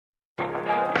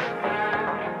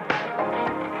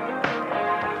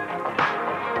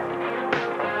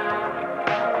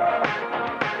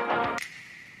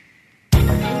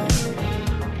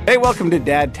Hey, welcome to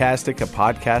Dadtastic, a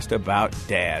podcast about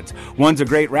dads. One's a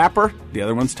great rapper, the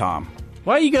other one's Tom.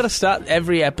 Why you got to start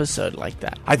every episode like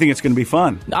that? I think it's going to be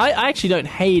fun. I actually don't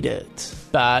hate it,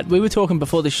 but we were talking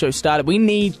before the show started. We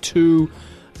need to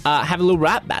have a little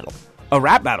rap battle. A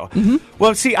rap battle? Mm-hmm.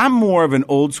 Well, see, I'm more of an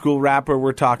old school rapper.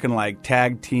 We're talking like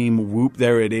Tag Team, Whoop,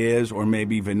 There It Is, or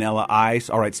maybe Vanilla Ice.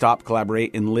 All right, stop,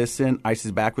 collaborate, and listen. Ice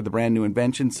is back with a brand new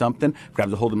invention, something.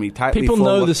 Grabs a hold of me tightly. People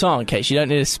know the song, in case you don't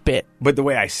need to spit. But the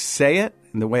way I say it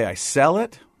and the way I sell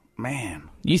it, man.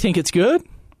 You think it's good?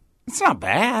 It's not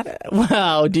bad.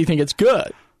 Well, do you think it's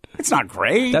good? It's not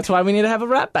great. That's why we need to have a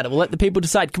rap battle. We'll let the people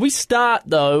decide. Can we start,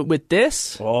 though, with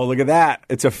this? Oh, look at that.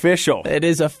 It's official. It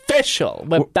is official.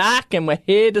 We're back and we're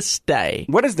here to stay.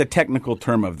 What is the technical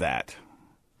term of that?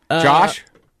 Josh?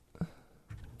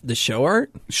 The show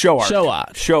art? Show art. Show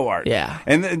art. Show art. Yeah.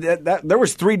 And there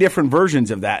was 3 different versions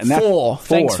of that. And that's Four.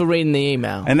 Thanks for reading the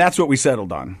email. And that's what we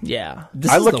settled on. Yeah.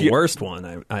 This is the worst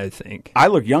one, I think. I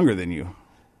look younger than you.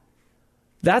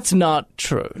 That's not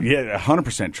true. Yeah,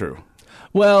 100% true.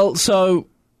 Well, so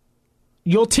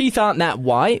your teeth aren't that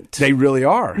white. They really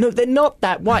are. No, they're not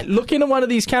that white. Look into one of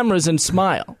these cameras and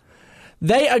smile.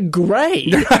 They are gray.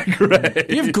 They're not gray.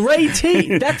 You have gray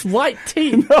teeth. That's white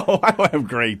teeth. No, I don't have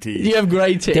gray teeth. You have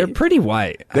gray teeth. They're pretty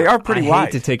white. They are pretty I white.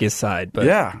 hate to take his side, but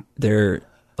yeah. They're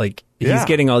like, he's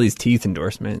getting all these teeth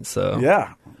endorsements, so.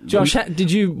 Yeah. Josh,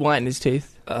 did you whiten his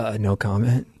teeth? No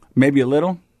comment. Maybe a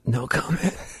little? No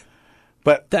comment.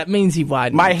 But that means he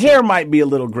whitened. My hair might be a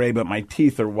little gray, but my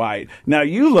teeth are white. Now,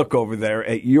 you look over there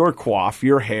at your coif,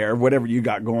 your hair, whatever you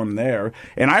got going there.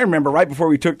 And I remember right before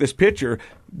we took this picture,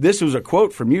 this was a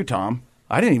quote from you, Tom.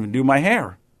 I didn't even do my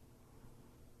hair.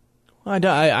 I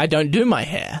don't do my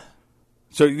hair.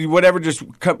 So whatever, just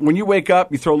when you wake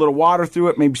up, you throw a little water through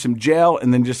it, maybe some gel,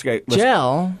 and then just get...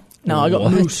 Gel? No, I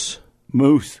got mousse.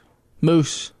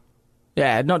 Mousse.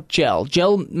 Yeah, not gel.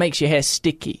 Gel makes your hair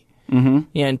sticky. Mm-hmm.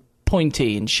 Yeah, and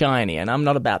pointy and shiny, and I'm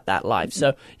not about that life.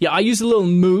 So, yeah, I use a little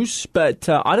mousse, but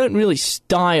I don't really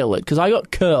style it because I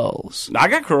got curls. I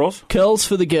got curls. Curls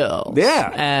for the girls.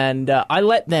 Yeah. And I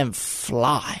let them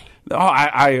fly. Oh,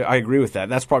 I agree with that.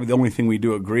 That's probably the only thing we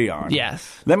do agree on.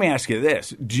 Yes. Let me ask you this.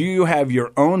 Do you have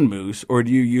your own mousse, or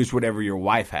do you use whatever your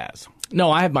wife has?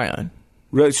 No, I have my own.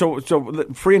 Really? So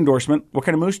free endorsement, what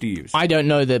kind of mousse do you use? I don't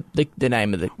know the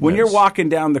name of the When mousse. you're walking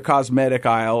down the cosmetic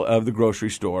aisle of the grocery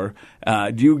store,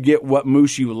 do you get what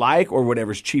mousse you like or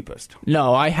whatever's cheapest?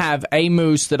 No, I have a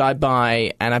mousse that I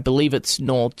buy, and I believe it's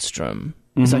Nordstrom.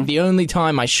 It's like the only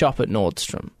time I shop at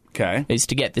Nordstrom. Okay. Is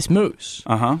to get this mousse.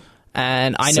 Uh-huh.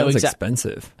 And I know Sounds exactly.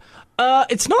 expensive.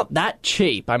 It's not that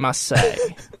cheap, I must say.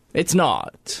 It's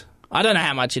not. I don't know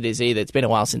how much it is either. It's been a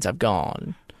while since I've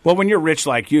gone. Well, when you're rich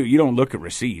like you don't look at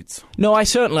receipts. No,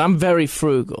 I'm very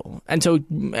frugal. And so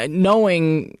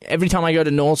knowing every time I go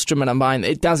to Nordstrom and I'm buying,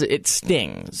 it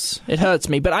stings. It hurts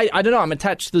me. But I don't know, I'm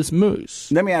attached to this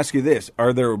mousse. Let me ask you this.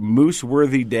 Are there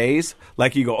mousse-worthy days?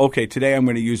 Like you go, okay, today I'm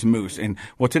going to use mousse. And,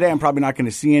 well, today I'm probably not going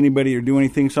to see anybody or do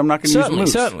anything, so I'm not going to use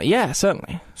mousse.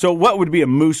 Certainly. So what would be a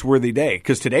mousse-worthy day?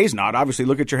 Because today's not. Obviously,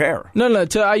 look at your hair. No,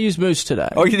 I used mousse today.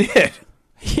 Oh, you did?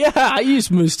 Yeah, I used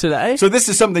mousse today. So this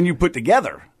is something you put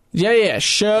together. Yeah,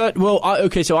 shirt. Well,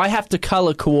 okay, so I have to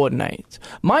color coordinate.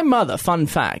 My mother, fun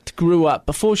fact, grew up,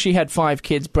 before she had 5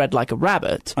 kids, bred like a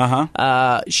rabbit.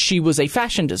 She was a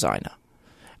fashion designer.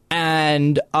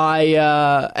 And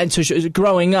so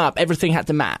growing up, everything had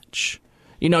to match.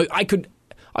 You know,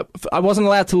 I wasn't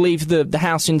allowed to leave the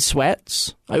house in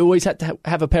sweats. I always had to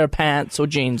have a pair of pants or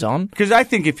jeans on. Because I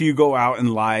think if you go out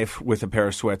in life with a pair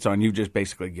of sweats on, you've just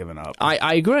basically given up.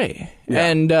 I agree.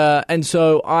 Yeah. And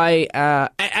so I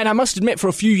must admit, for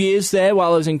a few years there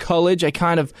while I was in college,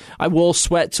 I wore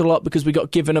sweats a lot because we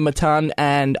got given them a ton,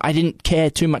 and I didn't care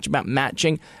too much about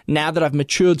matching. Now that I've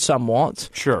matured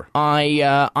somewhat, sure,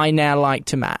 I now like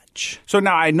to match. So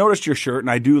now I noticed your shirt, and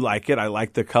I do like it. I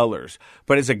like the colors.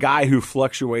 But as a guy who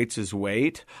fluctuates his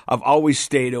weight, I've always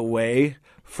stayed away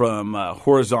from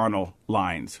horizontal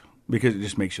lines because it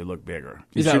just makes you look bigger.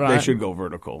 Is that right? They should go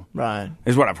vertical. Right.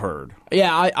 Is what I've heard.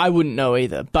 Yeah, I wouldn't know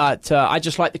either, but I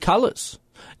just like the colors.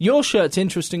 Your shirt's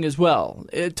interesting as well.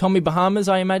 Tommy Bahamas,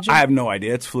 I imagine? I have no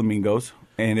idea. It's flamingos,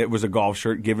 and it was a golf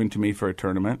shirt given to me for a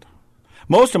tournament.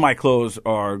 Most of my clothes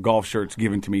are golf shirts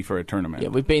given to me for a tournament. Yeah,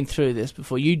 we've been through this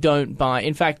before. You don't buy...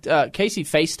 In fact, Casey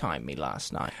FaceTimed me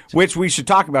last night. Which we should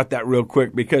talk about that real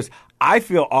quick because I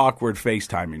feel awkward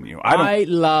FaceTiming you. I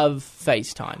love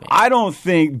FaceTiming. I don't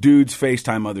think dudes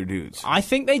FaceTime other dudes. I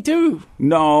think they do.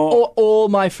 No. All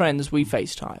my friends, we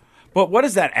FaceTime. But what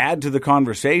does that add to the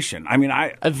conversation? I mean,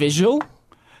 A visual?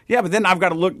 Yeah, but then I've got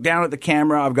to look down at the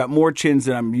camera. I've got more chins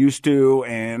than I'm used to,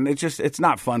 and it's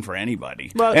not fun for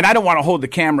anybody. Well, and I don't want to hold the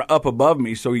camera up above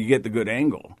me so you get the good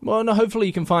angle. Well, no, hopefully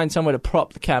you can find somewhere to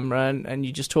prop the camera and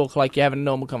you just talk like you're having a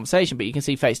normal conversation, but you can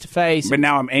see face to face. But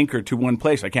now I'm anchored to one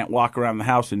place. I can't walk around the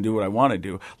house and do what I want to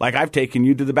do. Like I've taken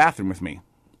you to the bathroom with me.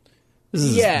 This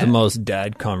is the most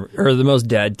dad the most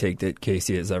dad take that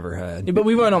Casey has ever had. Yeah, but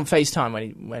we weren't on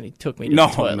FaceTime when he took me to the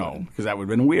toilet. No, because that would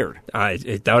have been weird. That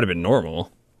would have been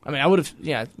normal. I mean, I would have,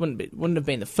 it wouldn't have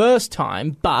been the first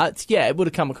time, but yeah, it would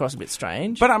have come across a bit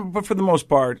strange. But for the most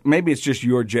part, maybe it's just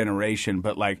your generation.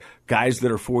 But like guys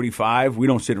that are 45, we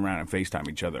don't sit around and FaceTime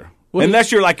each other. Well,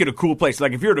 unless you're like at a cool place.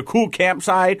 Like if you're at a cool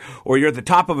campsite or you're at the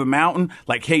top of a mountain,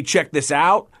 like, hey, check this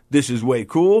out. This is way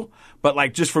cool. But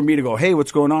like just for me to go, hey,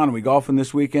 what's going on? Are we golfing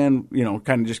this weekend?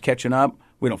 Kind of just catching up.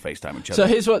 We don't FaceTime each other.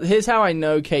 So here's how I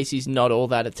know Casey's not all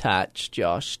that attached,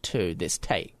 Josh, to this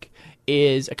take.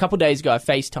 Is a couple of days ago I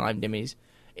FaceTimed him. He's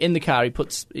in the car.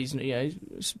 He's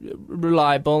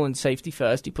reliable and safety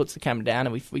first. He puts the camera down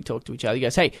and we talk to each other. He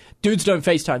goes, "Hey, dudes don't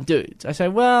FaceTime dudes." I say,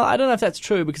 "Well, I don't know if that's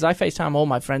true because I FaceTime all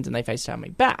my friends and they FaceTime me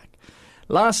back."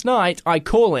 Last night I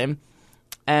call him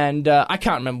and I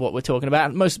can't remember what we're talking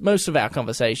about. Most of our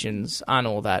conversations aren't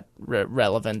all that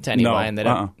relevant anyway, and they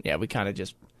don't. Yeah, we kind of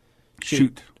just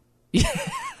shoot.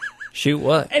 Shoot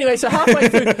what? Anyway, so halfway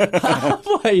through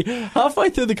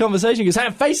the conversation, he goes, "Hey,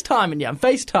 I'm FaceTiming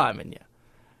you.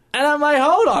 And I'm like,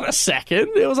 hold on a second.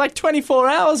 It was like 24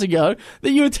 hours ago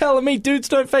that you were telling me dudes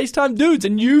don't FaceTime dudes,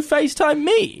 and you FaceTime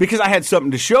me. Because I had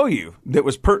something to show you that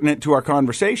was pertinent to our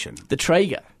conversation. The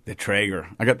Traeger.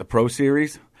 I got the Pro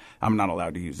Series. I'm not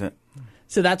allowed to use it.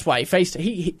 So that's why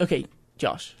okay,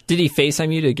 Josh. Did he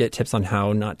FaceTime you to get tips on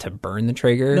how not to burn the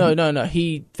Traeger? No.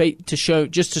 He to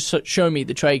show me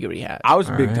the Traeger he had. I was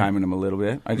big timing him a little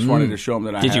bit. I just wanted to show him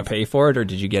that Did you pay for it, or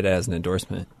did you get it as an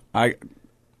endorsement? I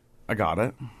got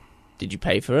it. Did you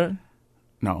pay for it?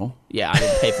 No. Yeah, I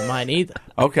didn't pay for mine either.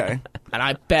 Okay. And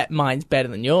I bet mine's better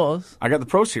than yours. I got the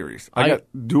Pro Series. I got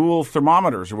dual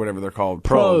thermometers or whatever they're called.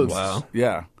 Pros. Wow.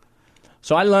 Yeah.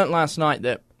 So I learnt last night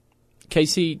that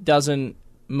Casey doesn't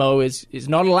is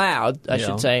not allowed, I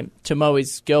should say, to mow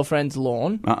his girlfriend's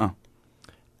lawn.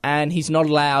 And he's not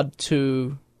allowed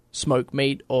to smoke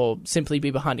meat or simply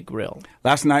be behind a grill.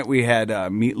 Last night we had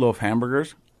meatloaf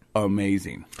hamburgers.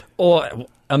 Amazing. Oh,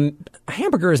 a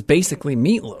hamburger is basically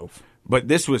meatloaf. But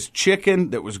this was chicken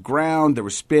that was ground, there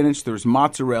was spinach, there was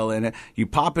mozzarella in it. You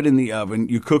pop it in the oven,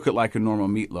 you cook it like a normal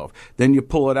meatloaf. Then you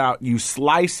pull it out, you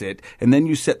slice it, and then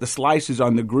you set the slices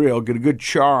on the grill, get a good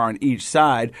char on each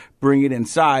side, bring it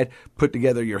inside, put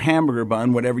together your hamburger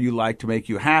bun, whatever you like to make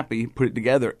you happy, put it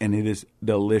together, and it is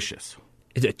delicious.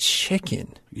 It's a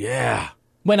chicken. Yeah.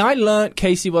 When I learnt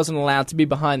Casey wasn't allowed to be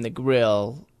behind the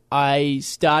grill, I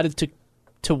started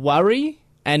to worry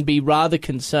and be rather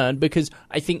concerned because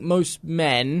I think most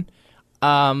men,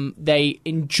 they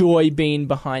enjoy being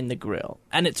behind the grill.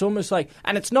 And it's almost like,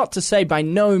 and it's not to say by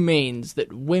no means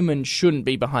that women shouldn't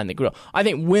be behind the grill. I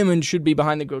think women should be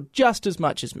behind the grill just as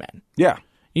much as men. Yeah.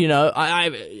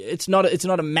 It's not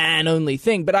a man-only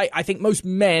thing, but I think most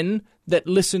men that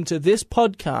listen to this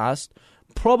podcast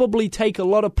probably take a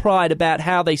lot of pride about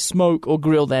how they smoke or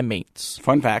grill their meats.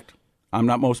 Fun fact, I'm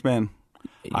not most men.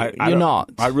 You're not.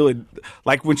 I really,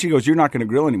 like when she goes, "You're not going to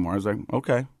grill anymore." I was like,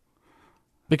 okay.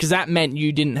 Because that meant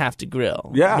you didn't have to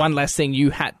grill. Yeah. One less thing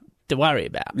you had to worry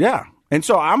about. Yeah. And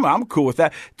so I'm cool with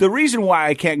that. The reason why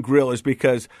I can't grill is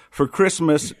because for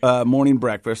Christmas morning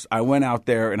breakfast, I went out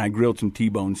there and I grilled some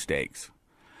T-bone steaks.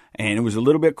 And it was a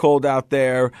little bit cold out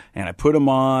there, and I put them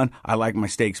on. I like my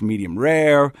steaks medium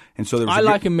rare, and so there was. I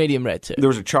like them medium rare too. There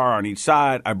was a char on each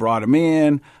side. I brought them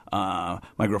in. My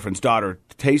girlfriend's daughter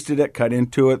tasted it, cut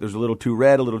into it. There's a little too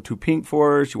red, a little too pink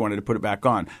for her. She wanted to put it back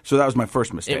on. So that was my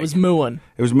first mistake. It was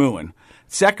mooing.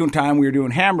 Second time we were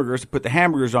doing hamburgers, put the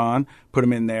hamburgers on, put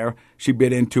them in there. She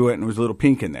bit into it and it was a little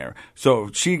pink in there. So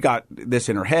she got this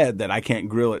in her head that I can't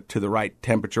grill it to the right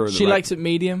temperature. She likes it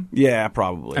medium? Yeah,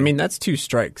 probably. I mean, that's 2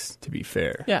 strikes, to be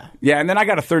fair. Yeah. Yeah, and then I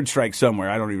got a third strike somewhere.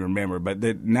 I don't even remember. But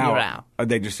now you're out.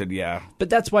 They just said, yeah. But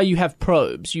that's why you have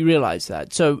probes. You realize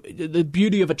that. So the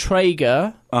beauty of a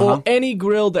Traeger or any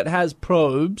grill that has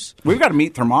probes. We've got a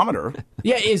meat thermometer.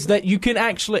 Yeah, is that you can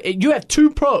actually, you have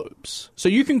 2 probes. So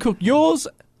you can cook yours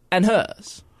and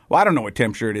hers. Well, I don't know what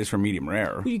temperature it is for medium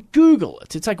rare. Well, you Google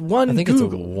it. It's like one I think Google.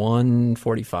 it's a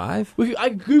 145. I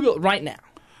Google it right now.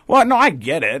 Well, no, I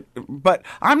get it, but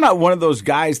I'm not one of those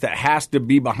guys that has to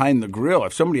be behind the grill.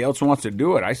 If somebody else wants to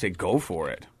do it, I say go for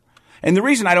it. And the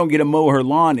reason I don't get to mow her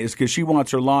lawn is because she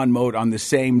wants her lawn mowed on the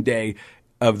same day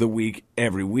of the week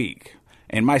every week.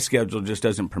 And my schedule just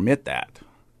doesn't permit that.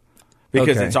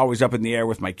 because it's always up in the air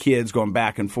with my kids going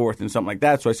back and forth and something like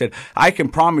that. So I said, I can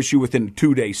promise you within a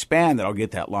 2-day span that I'll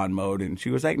get that lawn mowed. And she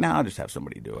was like, no, I'll just have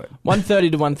somebody do it.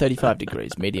 130 to 135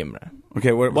 degrees, medium rare.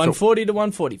 Okay. 140 to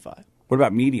 145. What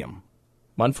about medium?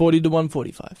 140 to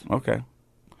 145. Okay.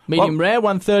 Medium rare,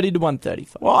 130 to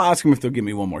 135. Well, I'll ask them if they'll give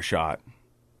me one more shot.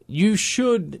 You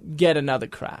should get another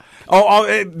crack.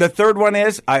 The third one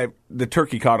is the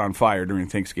turkey caught on fire during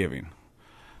Thanksgiving.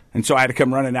 And so I had to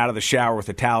come running out of the shower with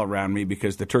a towel around me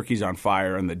because the turkey's on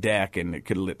fire on the deck and it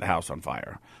could have lit the house on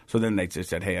fire. So then they just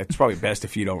said, hey, it's probably best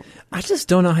if you don't. I just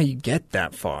don't know how you get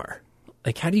that far.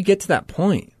 Like, how do you get to that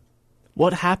point?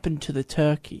 What happened to the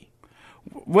turkey?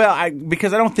 Well,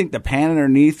 because I don't think the pan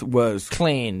underneath was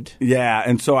cleaned. Yeah,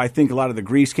 and so I think a lot of the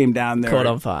grease came down there. Caught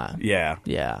on fire. Yeah.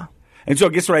 Yeah. And so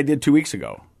guess what I did 2 weeks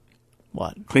ago?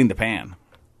 What? Cleaned the pan.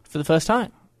 For the first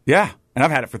time? Yeah, and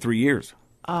I've had it for 3 years.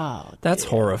 Oh, that's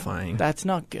horrifying. That's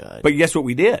not good. But guess what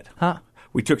we did? Huh?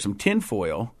 We took some tin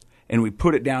foil and we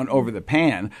put it down over the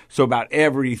pan. So about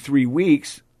every 3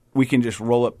 weeks, we can just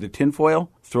roll up the tin foil,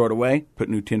 throw it away, put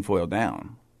new tin foil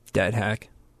down. Dad hack.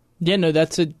 Yeah, no,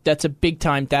 that's a big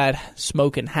time dad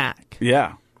smoking hack.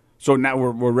 Yeah. So now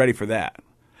we're ready for that.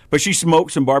 But she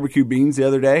smoked some barbecue beans the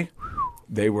other day.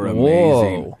 They were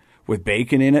amazing. Whoa. With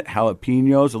bacon in it,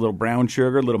 jalapenos, a little brown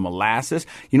sugar, a little molasses.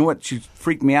 You know what? She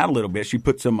freaked me out a little bit. She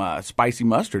put some spicy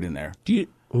mustard in there. Do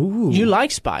you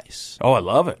like spice? Oh, I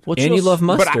love it. And you love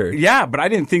mustard. But I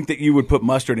didn't think that you would put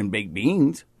mustard in baked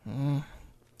beans.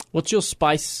 What's your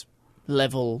spice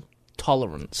level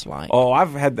tolerance like? Oh,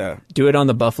 I've had Do it on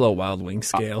the Buffalo Wild Wings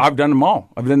scale. I've done them all.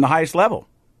 I've done the highest level.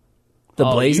 The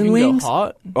blazing you can wings? Go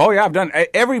hot? Oh, yeah, I've done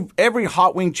every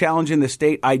hot wing challenge in the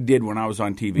state I did when I was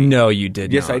on TV. No, you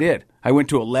did Yes, not. I did. I went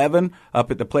to 11 up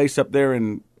at the place up there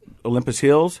in Olympus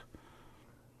Hills.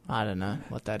 I don't know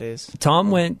what that is.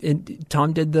 Tom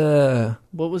did the...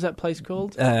 What was that place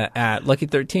called? At Lucky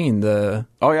 13, Oh,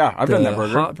 yeah, I've done that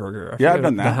burger. Hot burger. Yeah, I've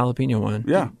done that. The jalapeno one.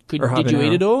 Yeah. Did you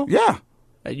eat it all? Yeah.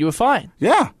 You were fine.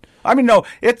 Yeah. I mean, no,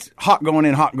 it's hot going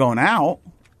in, hot going out.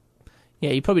 Yeah,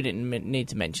 you probably didn't need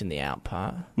to mention the out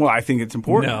part. Well, I think it's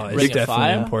important. No, it's Ring of definitely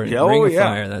fire? important. Yeah, Ring of yeah.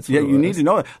 fire, that's what yeah, it you was. need to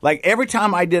know that. Like, every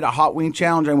time I did a hot wing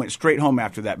challenge, I went straight home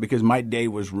after that because my day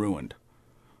was ruined.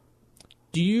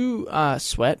 Do you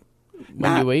sweat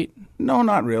when you eat? No,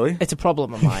 not really. It's a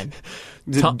problem of mine.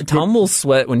 Tom will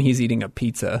sweat when he's eating a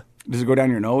pizza. Does it go down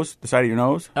your nose, the side of your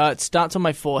nose? It starts on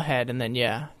my forehead and then,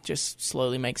 just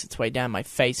slowly makes its way down my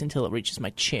face until it reaches my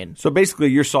chin. So basically,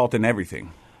 you're salting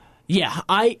everything. Yeah,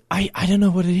 I don't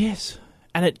know what it is.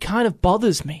 And it kind of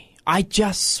bothers me.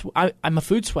 I'm a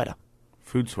food sweater.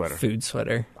 Food sweater. Food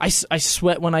sweater. I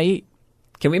sweat when I eat.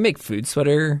 Can we make food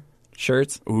sweater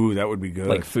shirts? Ooh, that would be good.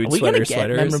 Like food Are we sweater going to get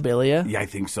sweaters? memorabilia? Yeah, I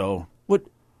think so. What?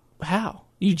 How?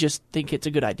 You just think it's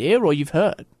a good idea or you've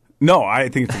heard? No, I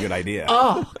think it's a good idea.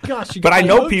 Oh, gosh. But I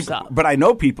know people. But I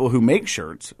know people who make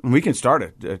shirts, and we can start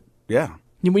it. Yeah.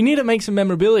 We need to make some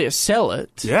memorabilia. Sell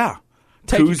it. Yeah.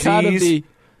 Take a card of the...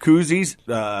 Koozies.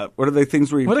 What are the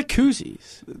things where you... What are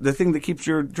koozies? The thing that keeps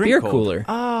your drink Beer cold. cooler.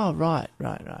 Oh, right.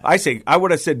 I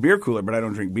would have said beer cooler, but I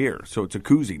don't drink beer, so it's a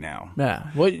koozie now. Yeah.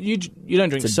 Well, you don't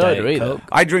drink It's a soda Diet either. Coke.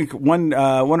 I drink one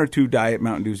or two Diet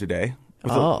Mountain Dews a day.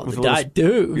 The Diet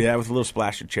Dew. Yeah, with a little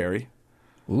splash of cherry.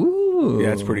 Ooh.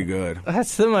 Yeah, it's pretty good.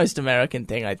 That's the most American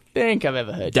thing I think I've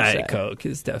ever heard you Diet say. Coke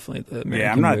is definitely the American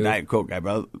Yeah, I'm not move. a Diet Coke guy,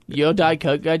 but You're a Diet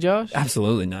Coke guy, Josh?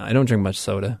 Absolutely not. I don't drink much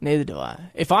soda. Neither do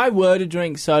I. If I were to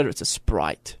drink soda, it's a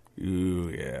Sprite. ooh,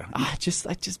 yeah. I just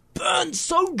burn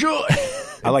so good.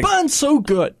 I like- burn so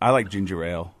good. I like ginger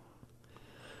ale.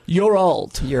 You're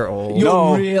old. You're old. You're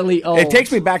No. really old. It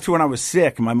takes me back to when I was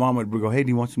sick, and my mom would go, "Hey, do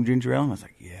you want some ginger ale?" And I was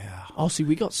like, "Yeah." Oh, see,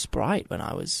 we got Sprite when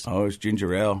I was... Oh, it's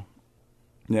ginger ale.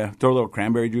 Yeah, throw a little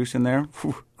cranberry juice in there.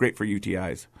 Whew, great for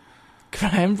UTIs.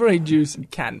 Cranberry juice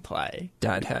can play.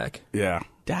 Dad hack. Yeah.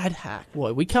 Dad hack.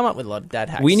 Boy, we come up with a lot of dad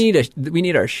hacks. We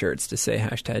need our shirts to say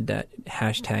hashtag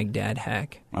dad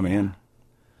hack. I'm in.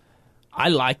 I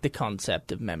like the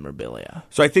concept of memorabilia.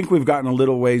 So I think we've gotten a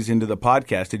little ways into the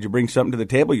podcast. Did you bring something to the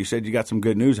table? You said you got some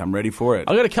good news. I'm ready for it.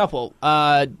 I've got a couple.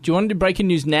 Do you want to do breaking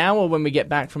news now or when we get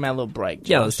back from our little break?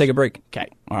 Yeah, Josh? let's take a break. Okay.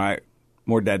 All right.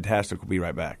 More Dadtastic. We'll be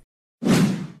right back.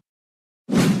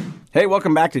 Hey,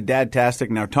 welcome back to Dadtastic.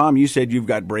 Now, Tom, you said you've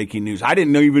got breaking news. I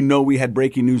didn't even know we had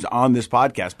breaking news on this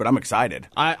podcast, but I'm excited.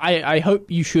 I hope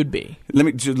you should be.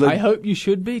 I hope you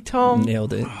should be, Tom.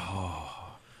 Nailed it.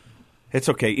 It's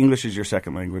okay. English is your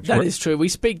second language. That is true. We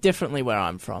speak differently where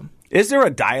I'm from. Is there a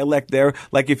dialect there?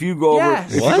 Like if you go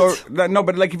Yes. over,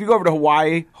 but like if you go over to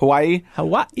Hawaii, Hawaii.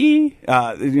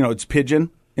 it's pidgin,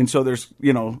 and so there's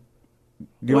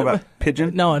Do you know about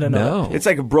pidgin? No, I don't know. No. It's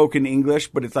like a broken English,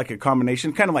 but it's like a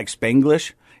combination, kind of like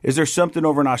Spanglish. Is there something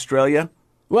over in Australia?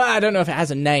 Well, I don't know if it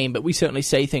has a name, but we certainly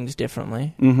say things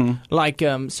differently. Mm-hmm. Like,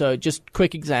 so just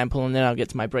quick example, and then I'll get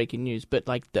to my breaking news. But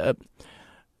like the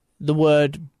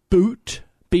word boot,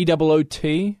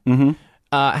 B-O-O-T,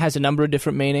 has a number of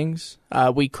different meanings.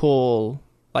 We call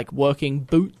like working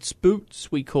boots.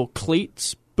 We call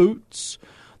cleats boots.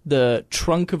 The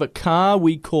trunk of a car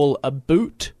we call a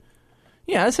boot.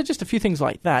 Yeah, so just a few things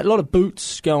like that. A lot of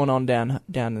boots going on down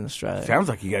in Australia. Sounds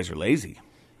like you guys are lazy.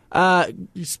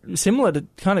 Similar to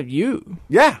kind of you.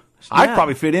 Yeah. I'd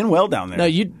probably fit in well down there. No,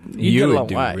 you You get a would long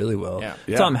do way. really well.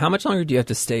 Yeah. Tom, how much longer do you have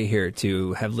to stay here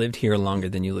to have lived here longer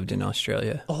than you lived in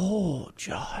Australia? Oh,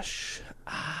 Josh.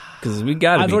 Because we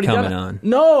got to be already coming done it. on.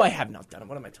 No, I have not done it.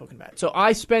 What am I talking about? So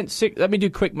I spent let me do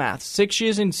quick math. 6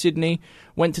 years in Sydney,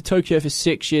 went to Tokyo for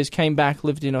 6 years, came back,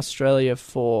 lived in Australia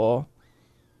for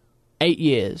 8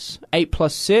 years. 8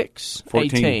 plus 6,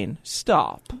 14. 18.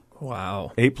 Stop.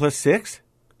 Wow. 8 plus 6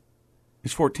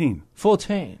 is 14.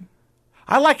 14.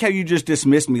 I like how you just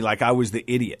dismissed me like I was the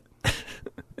idiot.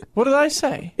 What did I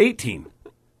say? 18.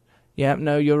 Yeah,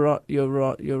 no, you're right. You're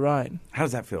right. How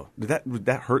does that feel? Would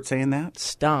that hurt saying that?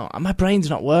 Stop. My brain's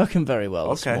not working very well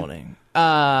this morning.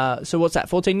 So what's that,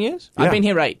 14 years? Yeah. I've been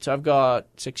here 8, so I've got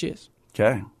 6 years.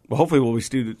 Okay. Well, hopefully we'll be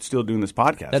still doing this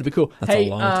podcast. That'd be cool. That's a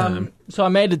long time. So I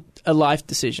made a life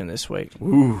decision this week.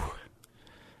 Ooh.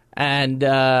 And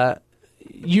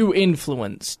you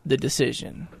influenced the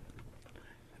decision.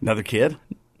 Another kid?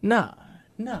 No.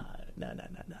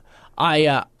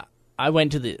 I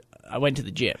went to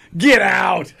the gym. Get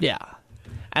out! Yeah.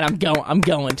 And I'm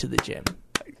going to the gym.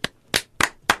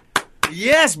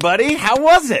 Yes, buddy. How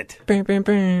was it?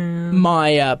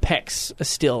 My pecs are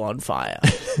still on fire.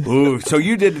 Ooh, so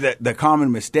you did the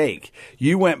common mistake.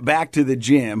 You went back to the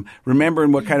gym,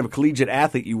 remembering what kind of a collegiate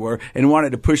athlete you were, and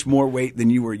wanted to push more weight than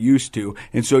you were used to.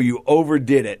 And so you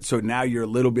overdid it, so now you're a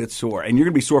little bit sore. And you're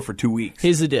going to be sore for 2 weeks.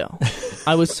 Here's the deal.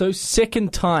 I was so sick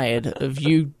and tired of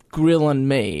you grilling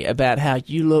me about how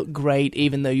you look great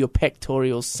even though your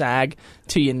pectorals sag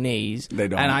to your knees. They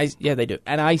don't. Yeah, they do.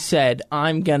 And I said,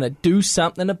 I'm going to do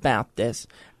something about this,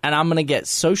 and I'm going to get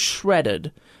so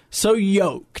shredded, so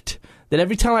yoked, that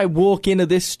every time I walk into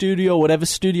this studio, whatever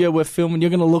studio we're filming, you're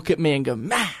going to look at me and go,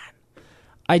 man,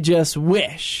 I just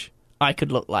wish I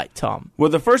could look like Tom. Well,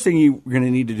 the first thing you're going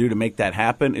to need to do to make that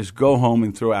happen is go home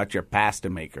and throw out your pasta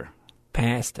maker.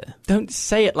 Pasta. Don't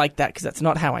say it like that, because that's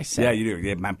not how I say Yeah, it. you do.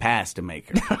 Yeah, my pasta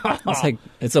maker.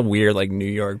 It's a weird like New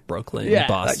York, Brooklyn, Yeah,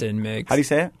 Boston mix. How do you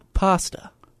say it?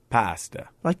 Pasta. Pasta.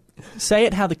 Like, say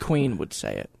it how the Queen would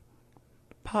say it.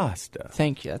 Pasta.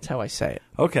 Thank you. That's how I say it.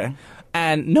 Okay.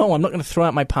 And no, I'm not going to throw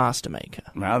out my pasta maker.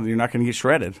 Well, you're not going to get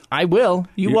shredded. I will.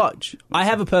 You watch. I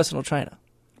have a personal trainer.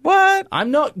 What?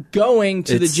 I'm not going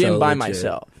to the It's gym so by legit.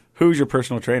 myself. Who's your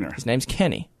personal trainer? His name's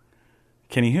Kenny.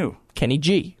 Kenny who? Kenny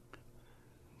G.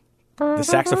 The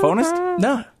saxophonist?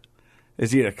 No.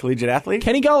 Is he a collegiate athlete?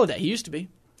 Kenny Golladay. He used to be.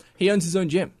 He owns his own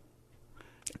gym.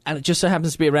 And it just so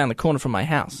happens to be around the corner from my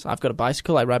house. I've got a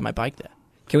bicycle. I ride my bike there.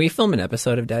 Can we film an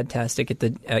episode of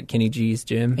Dadtastic at Kenny G's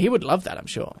gym? He would love that, I'm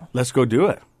sure. Let's go do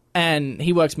it. And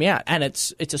he works me out. And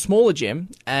it's a smaller gym,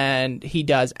 and he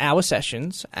does hour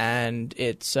sessions, and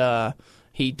it's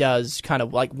he does kind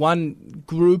of like one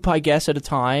group, I guess, at a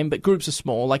time, but groups are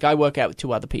small. Like I work out with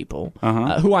 2 other people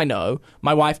who I know.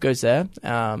 My wife goes there,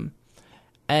 and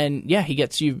yeah, he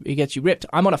gets you ripped.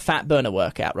 I'm on a fat burner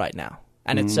workout right now,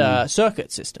 and it's a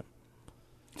circuit system.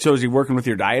 So is he working with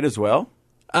your diet as well?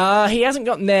 He hasn't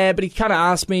gotten there, but he kind of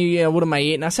asked me, what am I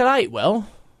eating? I said, I eat well.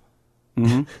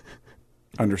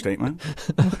 Understatement.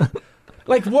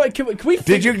 Like, what? Can we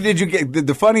Did you get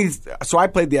the funny? So I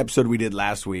played the episode we did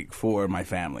last week for my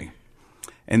family,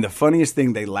 and the funniest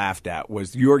thing they laughed at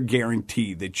was your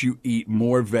guarantee that you eat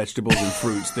more vegetables and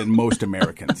fruits than most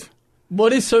Americans.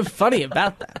 What is so funny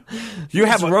about that? You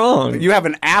have wrong. You have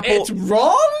an apple. It's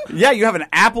wrong? Yeah, you have an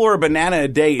apple or a banana a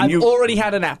day, and I've already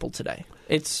had an apple today.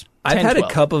 It's 10, I've had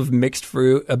 12. a cup of mixed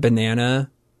fruit, a banana,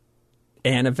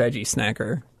 and a veggie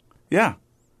snacker. Yeah,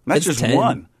 that's It's just 10.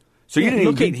 one. So you didn't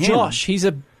Look even at beat him. Josh. He's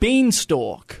a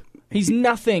beanstalk. He's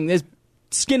nothing. There's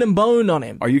skin and bone on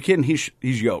him. Are you kidding? He's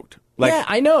yoked. Like, yeah,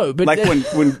 I know. But like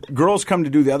when girls come to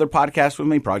do the other podcast with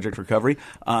me, Project Recovery,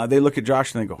 they look at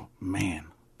Josh and they go, "Man,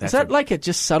 is that like a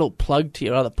just subtle plug to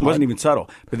your other It pod? wasn't even subtle,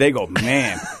 but they go,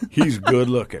 "Man, he's good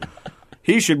looking.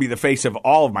 He should be the face of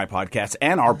all of my podcasts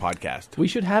and our podcast." We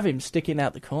should have him sticking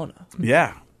out the corner.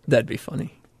 Yeah, That'd be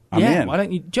funny. I'm yeah, in. why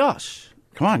don't you, Josh?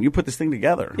 Come on, you put this thing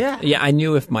together. Yeah. Yeah, I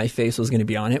knew if my face was going to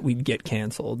be on it, we'd get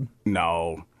canceled.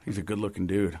 No, he's a good looking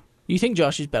dude. You think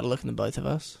Josh is better looking than both of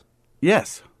us?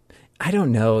 Yes. I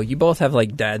don't know. You both have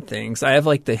like dad things. I have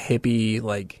like the hippie,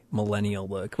 like millennial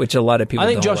look, which a lot of people I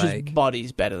think don't Josh's like.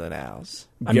 body's better than ours.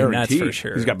 I mean, that's Guaranteed. for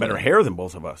sure. He's got better hair than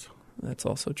both of us. That's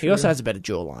also true. He also has a better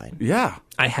jawline. Yeah.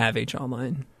 I have a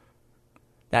jawline.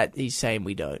 That he's saying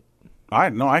we don't. I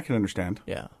can understand.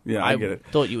 Yeah. Yeah, I get it.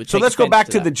 Thought you would. So take let's go offense back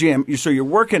to that. the gym. So you're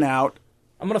working out.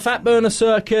 I'm on a fat burner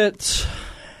circuit,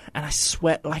 and I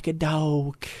sweat like a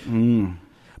dog.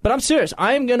 But I'm serious.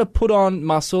 I am going to put on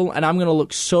muscle, and I'm going to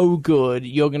look so good,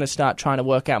 you're going to start trying to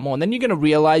work out more. And then you're going to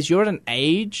realize you're at an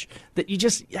age that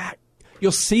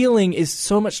your ceiling is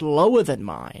so much lower than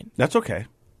mine. That's okay.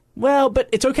 Well, but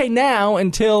it's okay now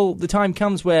until the time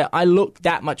comes where I look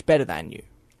that much better than you.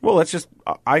 Well, let's just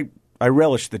I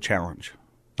relish the challenge.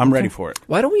 I'm ready for it.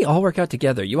 Why don't we all work out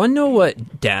together? You want to know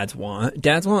what dads want?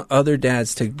 Dads want other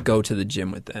dads to go to the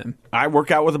gym with them. I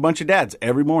work out with a bunch of dads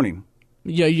every morning.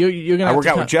 Yeah, you're gonna. I work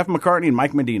out with Jeff McCartney and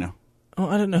Mike Medina. Oh,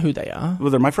 I don't know who they are. Well,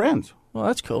 they're my friends. Well,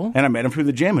 that's cool. And I met them through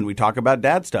the gym, and we talk about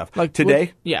dad stuff. Like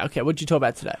today? Okay. What'd you talk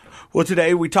about today? Well,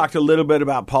 today we talked a little bit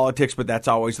about politics, but that's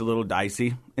always a little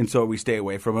dicey, and so we stay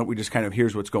away from it. We just kind of,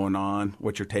 here's what's going on,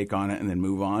 what's your take on it, and then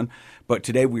move on. But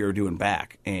today we are doing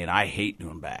back, and I hate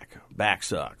doing back. Back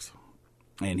sucks.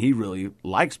 And he really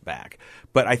likes back.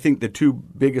 But I think the two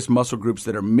biggest muscle groups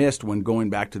that are missed when going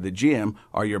back to the gym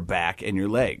are your back and your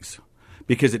legs,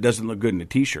 because it doesn't look good in a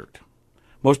T-shirt.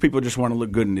 Most people just want to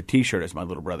look good in a T-shirt, as my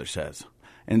little brother says.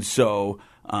 And so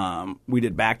we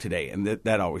did back today, and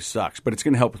that always sucks. But it's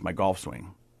going to help with my golf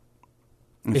swing.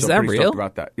 And Is so that I'm pretty real? stoked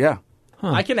about that. Yeah.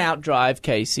 I can outdrive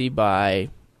Casey by,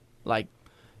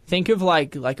 think of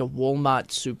like a Walmart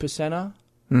supercenter.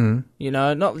 Mm-hmm. You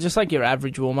know, not just like your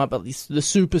average Walmart, but the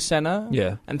supercenter.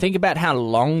 Yeah. And think about how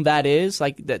long that is.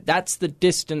 Like that's the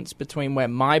distance between where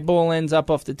my ball ends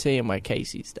up off the tee and where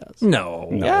Casey's does. No.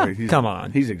 Yeah. Come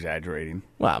on. He's exaggerating.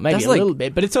 Well, maybe That's a like- little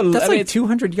bit, but it's a. That's I mean, like it's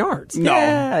 200 yards. No.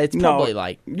 Yeah, it's probably no.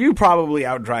 like- You probably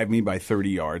outdrive me by 30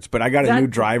 yards, but I got a new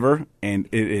driver, and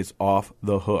it is off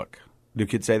the hook. Do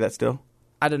kids say that still?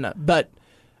 I don't know, but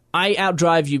I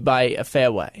outdrive you by a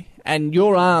fair way. And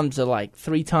your arms are like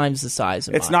 3 times the size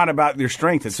of It's mine. not about your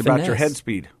strength. It's about your finesse. head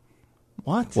speed.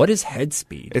 What? What is head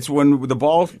speed? It's when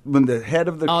the head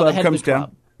of the Oh, club the head of comes the down.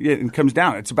 club. Yeah, it comes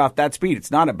down. It's about that speed.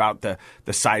 It's not about the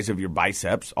size of your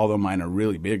biceps, although mine are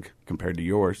really big compared to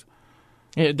yours.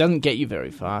 It doesn't get you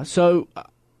very far. So,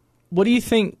 what do you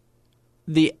think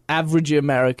the average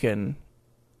American...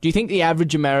 Do you think the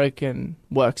average American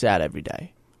works out every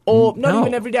day? Or not No.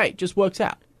 even every day, just works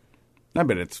out? I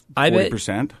bet it's I bet-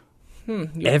 40%. You're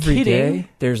Every kidding. day?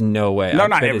 There's no way. No, I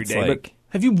not bet every it's day, like,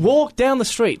 Have you walked down the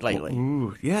street lately?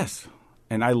 Ooh, yes.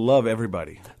 And I love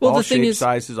everybody. Well, all the thing shapes, is-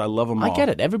 sizes, I love them all. I get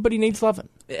it. Everybody needs loving.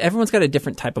 everyone's got a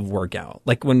different type of workout.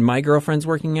 Like when my girlfriend's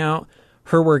working out,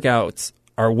 her workouts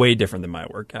are way different than my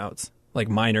workouts. Like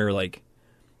mine are like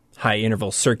high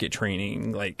interval circuit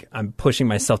training. Like I'm pushing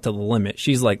myself to the limit.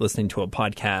 She's like listening to a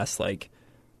podcast like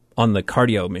on the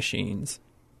cardio machines.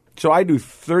 So I do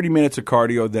 30 minutes of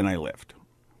cardio, then I lift.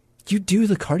 You do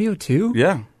the cardio too?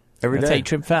 Yeah, every That's day. how you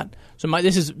trim fat. So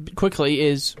this is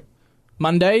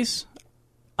Mondays,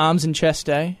 arms and chest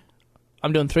day.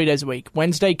 I'm doing 3 days a week.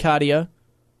 Wednesday, cardio.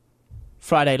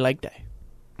 Friday, leg day.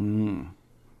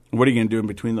 What are you going to do in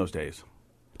between those days?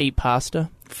 Eat pasta.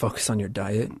 Focus on your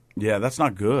diet. Yeah, that's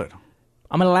not good.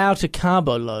 I'm allowed to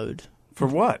carbo load For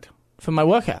what? for my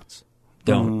workouts.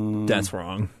 Don't. That's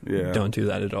wrong. Yeah. Don't do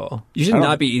that at all. You should I don't-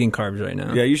 not be eating carbs right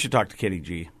now. Yeah, you should talk to Kenny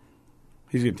G.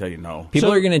 He's going to tell you no. People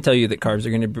So- are going to tell you that carbs are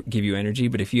going to give you energy,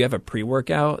 but if you have a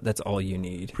pre-workout, that's all you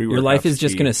need. Pre-workout's Your life is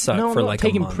just key. going to suck No, I'm for not like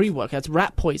taking a month. pre-workout. It's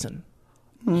rat poison.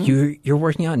 You're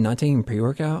working out and not taking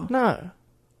pre-workout? No.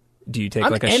 Do you take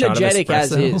I'm like a shot of energetic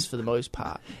as espresso? is for the most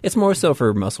part. It's more so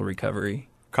for muscle recovery.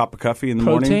 Cup of coffee in the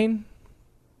morning? Protein.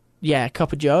 Yeah,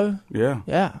 cup of joe. Yeah.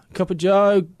 Yeah, cup of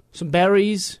joe, some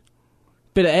berries,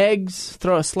 bit of eggs,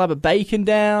 throw a slab of bacon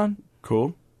down,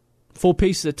 Cool. 4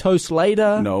 pieces of toast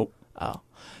later. No.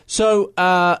 So,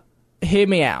 hear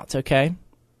me out, okay?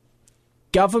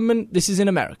 Government, this is in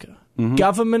America.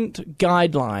 Government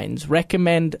guidelines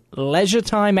recommend leisure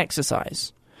time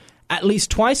exercise. At least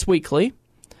twice weekly,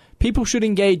 people should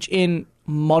engage in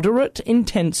moderate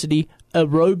intensity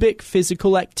aerobic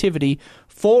physical activity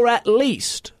for at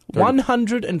least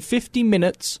 150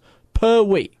 minutes per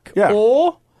week. Yeah.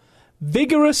 Or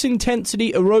vigorous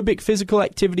intensity aerobic physical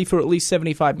activity for at least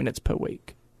 75 minutes per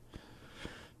week.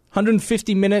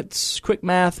 150 minutes, quick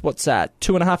math, what's that?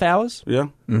 2.5 hours? Yeah.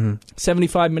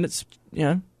 75 minutes,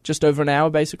 just over an hour,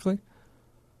 basically.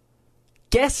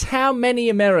 Guess how many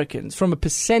Americans, from a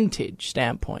percentage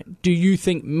standpoint, do you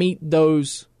think meet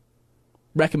those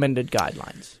recommended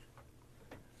guidelines?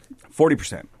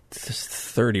 40%.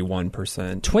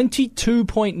 31%.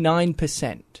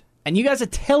 22.9%. And you guys are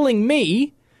telling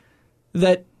me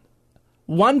that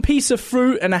one piece of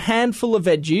fruit and a handful of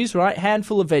veggies, right?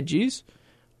 Handful of veggies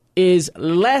is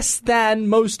less than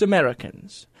most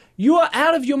Americans. You are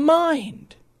out of your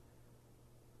mind.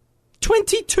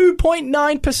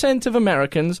 22.9% of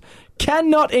Americans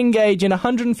cannot engage in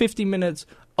 150 minutes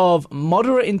of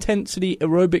moderate intensity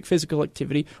aerobic physical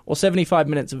activity or 75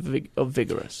 minutes of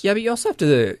vigorous. Yeah, but you also have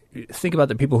to think about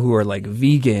the people who are like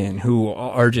vegan, who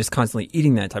are just constantly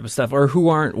eating that type of stuff, or who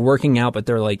aren't working out, but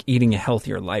they're like eating a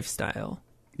healthier lifestyle.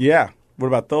 Yeah. What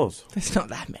about those? There's not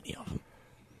that many of them.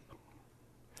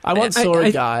 I once saw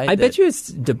a guy. I bet you it's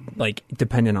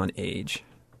dependent on age.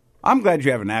 I'm glad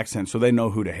you have an accent so they know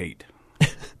who to hate.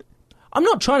 I'm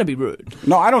not trying to be rude.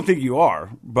 No, I don't think you are,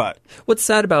 but What's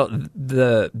sad about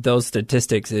those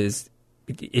statistics is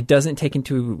it doesn't take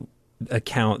into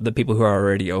account the people who are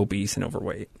already obese and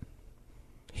overweight.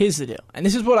 Here's the deal, and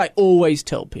this is what I always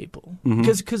tell people,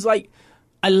 because like,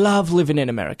 I love living in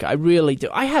America. I really do.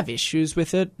 I have issues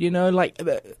with it, you know. Like,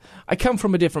 I come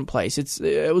from a different place.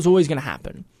 It was always going to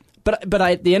happen, but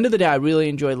at the end of the day, I really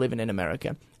enjoy living in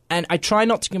America, and I try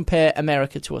not to compare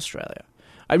America to Australia.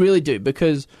 I really do,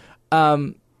 because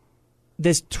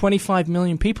there's 25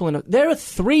 million people in it. There are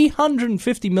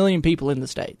 350 million people in the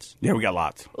States. yeah, we got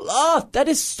lots. Oh, that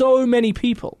is so many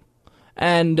people.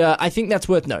 And I think that's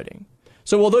worth noting.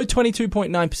 So although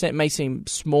 22.9% may seem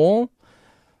small,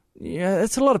 yeah,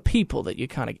 that's a lot of people that you're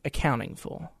kind of accounting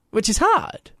for, which is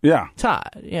hard. Yeah. It's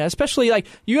hard. Yeah, especially like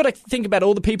you got to think about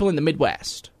all the people in the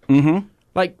Midwest. Mm-hmm.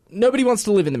 Like nobody wants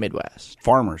to live in the Midwest.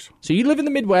 Farmers. So you live in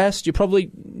the Midwest, you're probably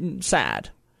sad.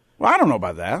 Well, I don't know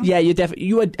about that. Yeah, you're definitely.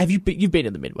 You've been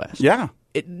in the Midwest? Yeah.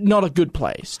 Not a good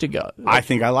place to go. I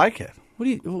think I like it.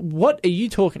 What are you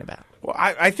talking about? Well,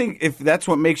 I think if that's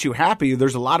what makes you happy,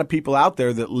 there's a lot of people out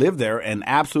there that live there and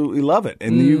absolutely love it.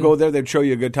 And you go there, they'd show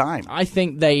you a good time. I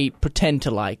think they pretend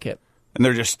to like it. And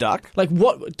they're just stuck? Like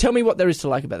what? Tell me what there is to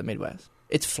like about the Midwest.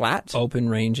 It's flat. Open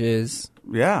ranges.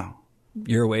 Yeah.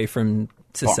 You're away from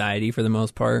society for the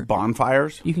most part.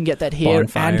 Bonfires. You can get that here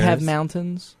and have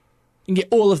mountains. You can get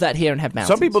all of that here and have mountains.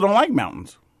 Some people don't like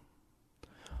mountains.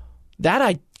 That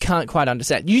I can't quite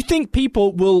understand. You think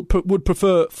people would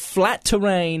prefer flat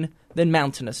terrain than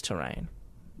mountainous terrain?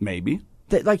 Maybe.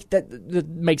 That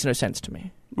makes no sense to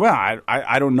me. Well,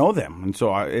 I don't know them, and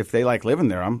so if they like living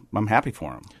there, I'm happy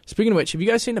for them. Speaking of which, have you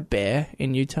guys seen a bear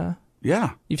in Utah?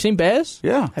 Yeah. You've seen bears?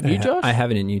 Yeah. Have you, Josh? I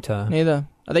haven't in Utah. Neither.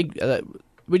 I think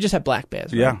we just have black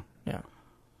bears. Right? Yeah. Yeah.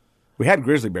 We had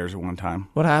grizzly bears at one time.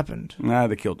 What happened? Nah,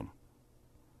 they killed them.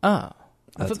 Oh,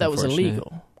 I thought that was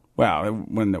illegal. Well,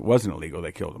 when it wasn't illegal,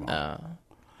 they killed them all.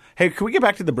 Hey, can we get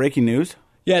back to the breaking news?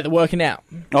 Yeah, they're working out.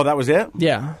 Oh, that was it?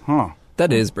 Yeah. Huh.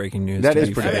 That is breaking news. That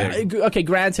is pretty big. Okay,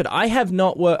 granted, I have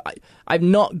not I've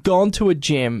not gone to a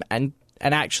gym and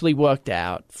actually worked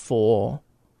out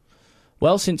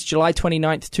since July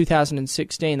 29th,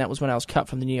 2016. That was when I was cut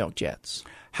from the New York Jets.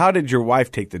 How did your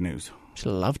wife take the news? She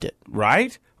loved it.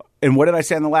 Right? And what did I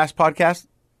say on the last podcast?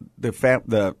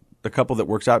 The couple that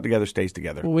works out together stays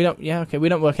together. Well, we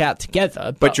don't work out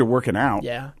together. But you're working out.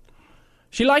 Yeah.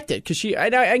 She liked it because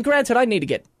and granted, I need to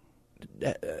get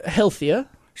healthier.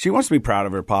 She wants to be proud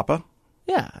of her papa.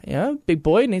 Yeah, big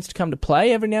boy needs to come to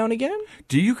play every now and again.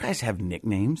 Do you guys have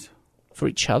nicknames? For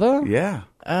each other? Yeah.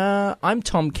 I'm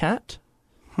Tomcat.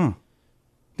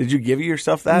 Did you give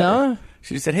yourself that? No.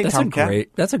 She just said, hey, That's Tomcat.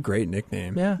 That's a great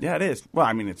nickname. Yeah. Yeah, it is. Well,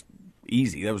 I mean, it's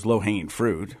easy. That was low-hanging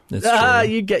fruit. That's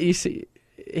true. You see,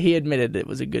 he admitted it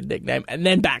was a good nickname and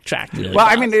then backtracked. Yeah. Well,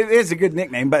 I mean, it is a good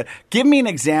nickname, but give me an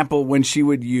example when she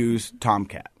would use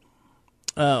Tomcat.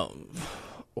 Oh,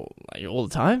 like all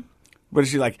the time? What is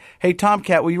she like? Hey,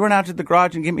 Tomcat, will you run out to the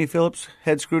garage and get me a Phillips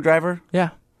head screwdriver? Yeah.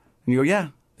 And you go, yeah.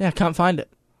 Yeah, I can't find it.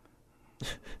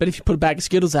 But if you put a bag of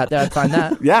Skittles out there, I'd find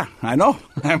that. Yeah, I know.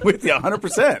 I'm with you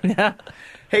 100%. Yeah.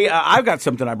 Hey, I've got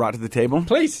something I brought to the table.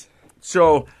 Please.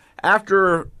 So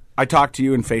after I talked to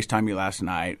you and FaceTime you last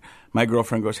night, my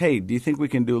girlfriend goes, hey, do you think we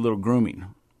can do a little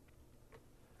grooming?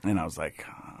 And I was like,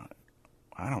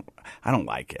 I don't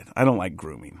like it. I don't like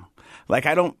grooming. Like,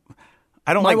 I don't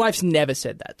My wife's never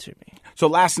said that to me. So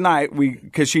last night,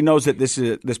 because she knows that this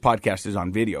podcast is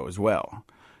on video as well,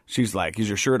 she's like, is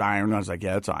your shirt ironed? I was like,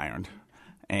 yeah, it's ironed.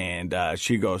 And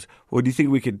she goes, well, do you think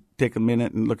we could take a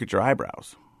minute and look at your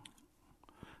eyebrows?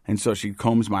 And so she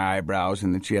combs my eyebrows,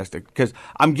 and then she has to, because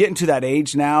I'm getting to that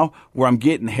age now where I'm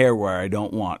getting hair where I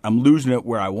don't want. I'm losing it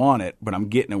where I want it, but I'm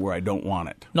getting it where I don't want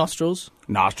it. Nostrils?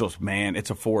 Nostrils, man,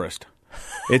 it's a forest.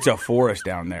 It's a forest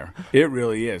down there. It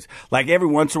really is. Like every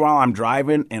once in a while I'm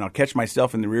driving and I'll catch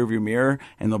myself in the rearview mirror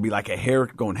and there'll be like a hair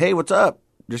going, hey, what's up?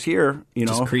 just here,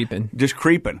 Just creeping. Just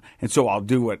creeping. And so I'll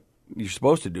do what you're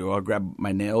supposed to do. I'll grab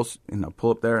my nails and I'll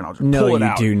pull up there and I'll just pull it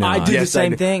out. No, you do not. I do the Yes,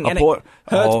 same do. thing, I'll and pull it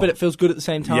hurts, but it feels good at the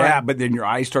same time. Yeah, but then your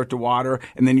eyes start to water,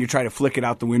 and then you try to flick it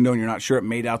out the window, and you're not sure it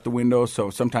made out the window, so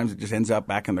sometimes it just ends up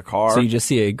back in the car. So you just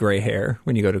see a gray hair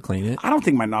when you go to clean it? I don't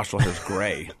think my nostril hair is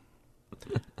gray.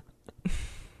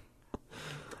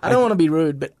 I don't want to be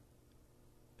rude, but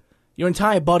your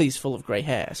entire body's full of grey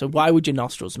hair, so why would your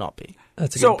nostrils not be?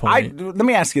 That's a So good point. let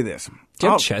me ask you this. Do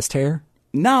you have chest hair?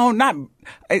 No, not.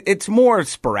 It's more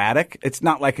sporadic. It's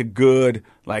not like a good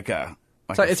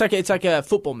It's like a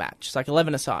football match. It's like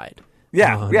 11 aside.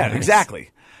 Yeah, Oh, yeah, nice. exactly.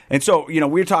 And so,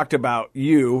 we talked about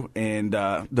you and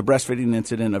the breastfeeding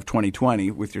incident of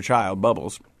 2020 with your child,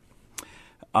 Bubbles.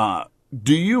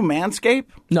 Do you manscape?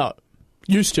 No,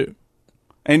 used to.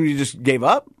 And you just gave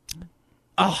up?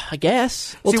 Oh, I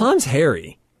guess. Well, Tom's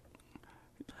hairy.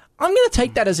 I'm going to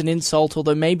take that as an insult,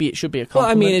 although maybe it should be a Well, I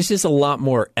compliment. mean, it's just a lot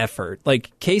more effort.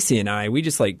 Like Casey and I, we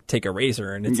just like take a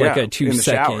razor and it's like a in the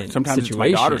shower. 2-second Sometimes situation. it's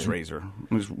my daughter's razor.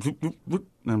 Just whoop, whoop, whoop,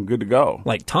 and I'm good to go.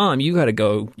 Like Tom, you gotta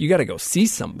go see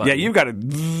somebody. Yeah, you've got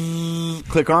to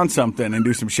click on something and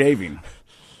do some shaving.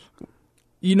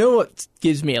 You know what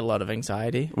gives me a lot of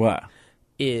anxiety? What?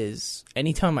 Is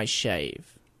anytime I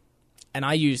shave, and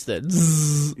I use the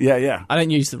zzz, Yeah. I don't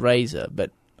use the razor,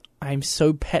 but I'm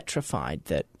so petrified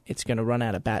that it's going to run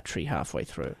out of battery halfway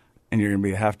through. And you're going to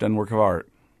be a half-done work of art.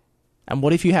 And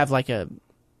what if you have like a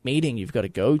meeting you've got to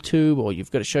go to, or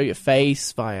you've got to show your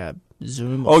face via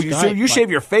Zoom or Skype? So you shave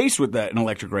your face with an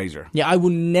electric razor? Yeah, I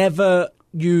will never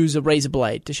use a razor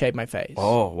blade to shave my face.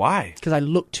 Oh, why? Because I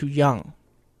look too young.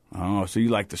 Oh, so you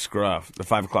like the scruff, the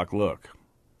 5 o'clock look.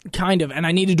 Kind of, and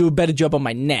I need to do a better job on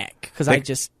my neck, because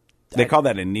They call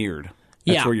that a neared.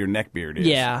 That's Yeah. where your neck beard is.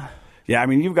 Yeah. Yeah, I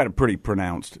mean, you've got a pretty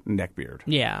pronounced neck beard.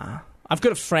 Yeah. I've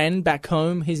got a friend back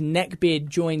home, his neck beard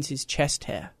joins his chest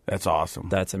hair. That's awesome.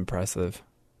 That's impressive.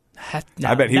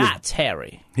 Now, bet he was- that's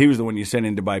hairy. He was the one you sent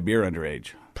in to buy beer underage.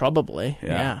 Probably, Yeah.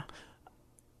 yeah.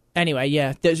 Anyway,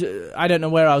 yeah, I don't know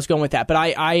where I was going with that, but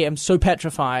I am so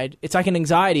petrified. It's like an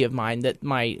anxiety of mine that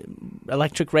my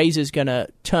electric razor is going to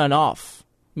turn off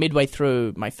midway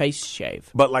through my face shave.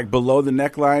 But like below the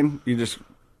neckline, you just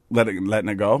letting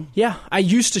it go? Yeah, I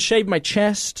used to shave my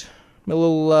chest, my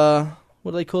little,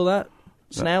 what do they call that?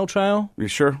 Snail trail? You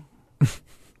sure?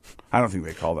 I don't think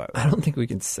they call that. I don't think we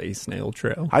can say snail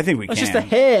trail. I think we It's can. just the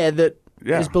hair that is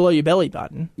Yeah. below your belly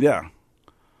button. Yeah.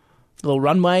 A little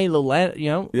runway, a little,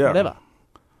 Yeah. whatever.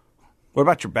 What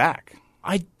about your back?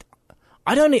 I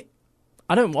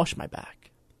don't wash my back.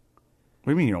 What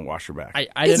do you mean you don't wash your back? I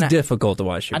It's don't know. difficult to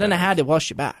wash your I don't know back. how to wash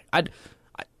your back.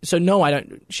 So no, I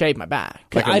don't shave my back.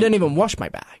 Like I don't even wash my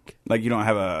back. Like you don't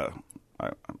have a...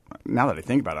 now that I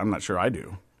think about it, I'm not sure I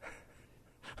do.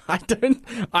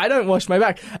 I don't wash my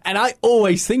back, and I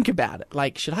always think about it.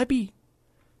 Like, should I be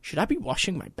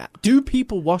washing my back? Do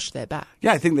people wash their back?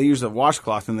 Yeah, I think they use a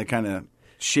washcloth and they kind of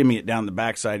shimmy it down the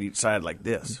backside each side like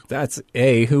this. That's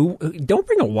don't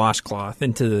bring a washcloth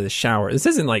into the shower. This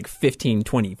isn't like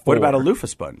 1524. What about a loofah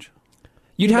sponge?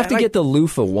 You'd have to like- get the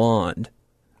loofah wand.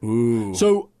 Ooh.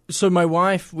 So my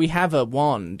wife, we have a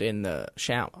wand in the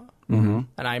shower, and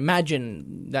I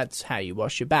imagine that's how you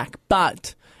wash your back,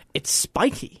 but it's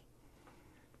spiky.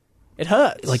 It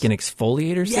hurts. Like an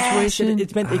exfoliator Yes, situation?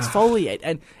 it's meant to exfoliate,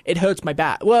 and it hurts my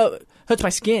back. Well, it hurts my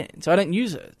skin, so I don't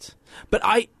use it. But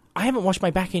I haven't washed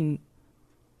my back in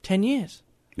 10 years.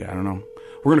 Yeah, I don't know.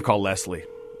 We're going to call Leslie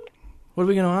What are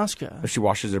we going to ask her? if she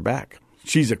washes her back.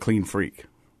 She's a clean freak.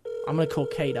 I'm going to call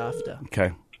Kate after.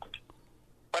 Okay.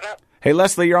 What up? Hey,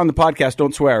 Leslie, you're on the podcast.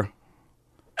 Don't swear.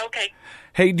 Okay.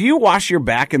 Hey, do you wash your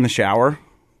back in the shower?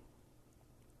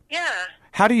 Yeah.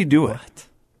 How do you do it?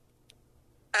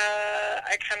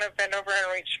 I kind of bend over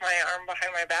and reach my arm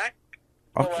behind my back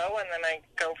below, and then I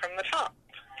go from the top.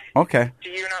 Okay. Do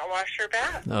you not wash your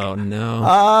back? Oh,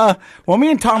 no. Well,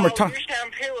 me and Tom are Your talking.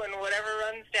 shampoo and whatever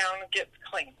runs down gets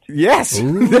cleaned. Yes,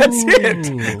 that's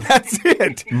it. That's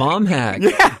it. Mom hack.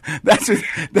 Yeah, that's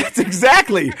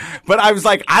exactly. But I was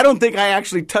like, I don't think I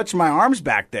actually touch my arms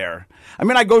back there. I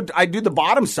mean, I do the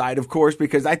bottom side, of course,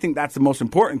 because I think that's the most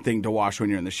important thing to wash when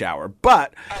you're in the shower.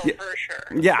 But Oh, for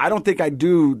sure. yeah, I don't think I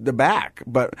do the back.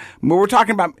 But when we're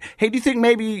talking about, hey, do you think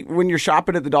maybe when you're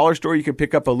shopping at the dollar store, you could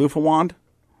pick up a loofah wand?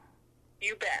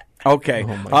 You bet. Okay.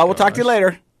 Oh, my We'll talk to you gosh.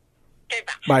 later. Okay,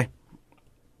 bye. Bye.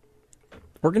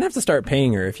 We're going to have to start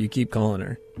paying her if you keep calling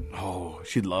her. Oh,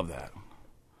 she'd love that.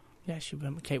 Yeah,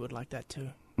 Kate would like that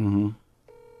too.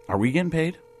 Are we getting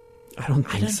paid? I don't I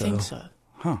think don't so. think so.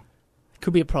 Huh.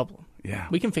 Could be a problem. Yeah.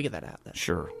 We can figure that out then.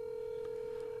 Sure.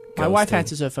 My wife Ghosting.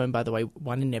 answers her phone, by the way,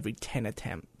 1 in every 10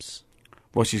 attempts.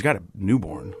 Well, she's got a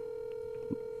newborn.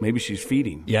 Maybe she's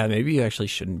feeding. Yeah, maybe you actually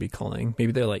shouldn't be calling.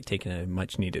 Maybe they're like taking a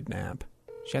much-needed nap.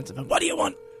 She answers, what do you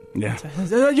want? Yeah.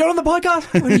 You're on the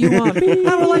podcast? What do you want?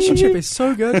 Our relationship is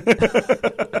so good.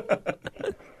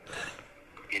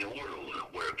 In a world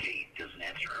where Kate doesn't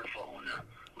answer her phone,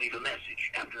 leave a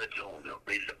message after the tone.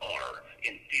 Rated R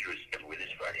in theaters everywhere this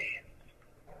Friday.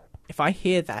 If I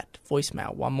hear that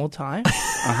voicemail one more time,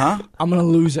 I'm going to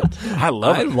lose it. I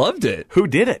love I it. loved it. Who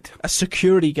did it? A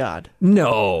security guard.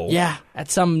 No. Yeah,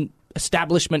 at some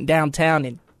establishment downtown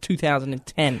in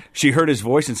 2010. She heard his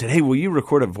voice and said, hey, will you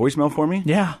record a voicemail for me?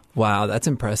 Yeah. Wow, that's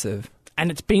impressive.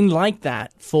 And it's been like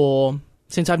that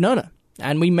since I've known her.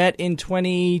 And we met in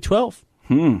 2012.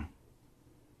 I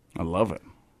love it.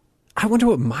 I wonder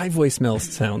what my voicemail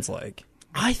sounds like.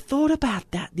 I thought about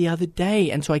that the other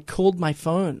day, and so I called my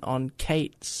phone on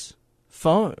Kate's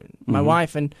phone, my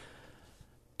wife, and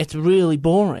it's really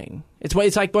boring. It's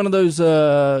like one of those,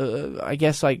 I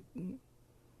guess, like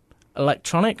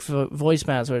electronic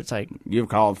voicemails where it's like, You've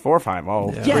called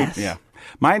 450. Yes. Yeah.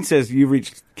 Mine says you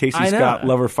reached Casey I know. Scott,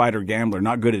 lover, fighter, gambler,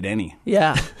 not good at any.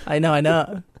 yeah, I know.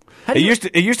 How do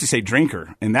It used to say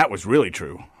drinker, and that was really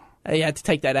true. you had to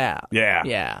take that out. Yeah.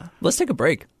 Yeah. Let's take a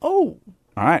break. Oh,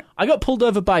 All right. I got pulled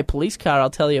over by a police car. I'll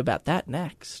tell you about that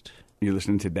next. You're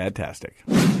listening to Dadtastic.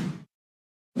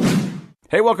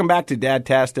 Hey, welcome back to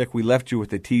Dadtastic. We left you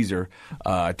with a teaser.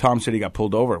 Tom said he got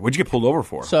pulled over. What'd you get pulled over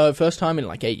for? So, first time in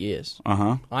like 8 years.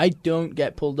 Uh-huh. I don't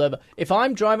get pulled over. If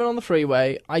I'm driving on the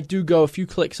freeway, I do go a few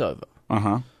clicks over.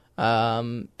 Uh-huh.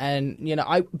 And, you know,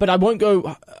 I won't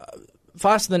go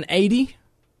faster than 80,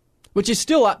 which is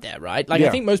still up there, right? Like, Yeah.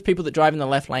 I think most people that drive in the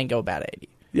left lane go about 80.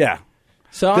 Yeah.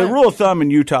 So The rule of thumb in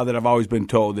Utah that I've always been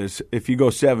told is if you go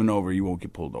 7 over, you won't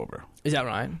get pulled over. Is that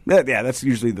right? Yeah, that's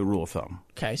usually the rule of thumb.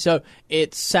 Okay, so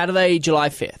it's Saturday, July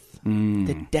 5th,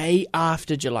 the day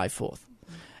after July 4th.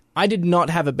 I did not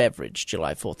have a beverage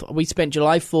July 4th. We spent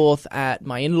July 4th at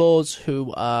my in-laws,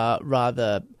 who are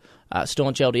rather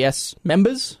staunch LDS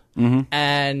members. Mm-hmm.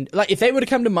 And like, if they were to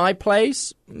come to my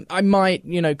place, I might,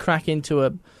 crack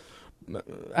into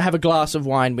have a glass of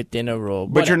wine with dinner or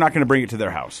But whatever. you're not going to bring it to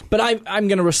their house. But I'm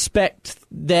going to respect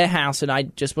their house, and I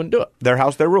just wouldn't do it. Their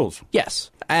house, their rules. Yes,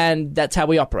 and that's how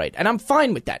we operate, and I'm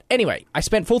fine with that. Anyway, I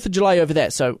spent 4th of July over there,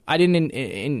 so I didn't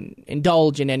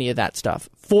indulge in any of that stuff.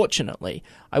 Fortunately,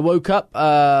 I woke up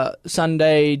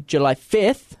Sunday, July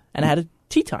 5th, and I had a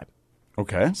tea time,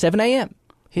 Okay. 7 a.m.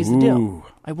 Here's the deal. Ooh.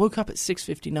 I woke up at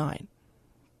 6:59.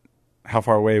 How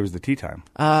far away was the tea time?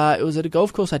 It was at a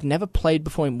golf course I'd never played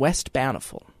before in West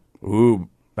Bountiful. Ooh,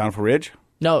 Bountiful Ridge?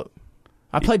 No,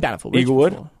 I played Bountiful Ridge Eaglewood?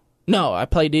 before. No, I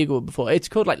played Eaglewood before. It's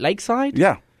called like Lakeside?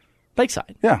 Yeah.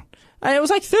 Lakeside. Yeah. And it was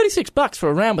like $36 for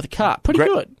a round with a cart. Pretty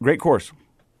good. Great course.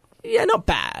 Yeah, not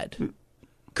bad.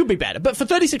 Could be better, but for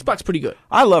 $36, pretty good.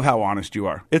 I love how honest you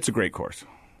are. It's a great course.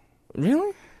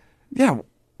 Really? Yeah.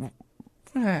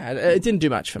 It didn't do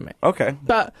much for me. Okay.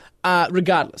 But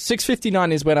regardless,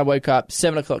 6:59 is when I woke up.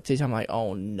 7 o'clock tea time. I'm like,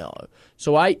 oh no.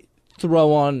 So I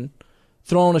throw on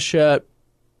a shirt,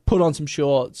 put on some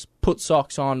shorts, put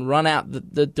socks on, run out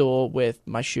the door with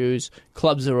my shoes.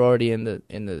 Clubs are already in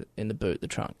the boot, the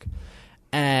trunk,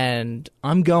 and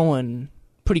I'm going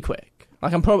pretty quick.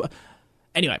 Like I'm probably.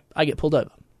 Anyway, I get pulled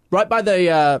over right by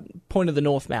the point of the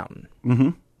North Mountain,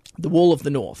 the Wall of the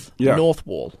North, Yeah. the North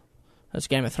Wall. That's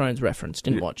Game of Thrones reference.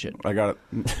 Didn't watch it. I got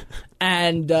it.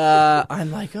 And I'm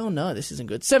like, oh no, this isn't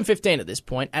good. 7:15 at this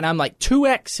point, and I'm like 2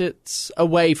 exits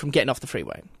away from getting off the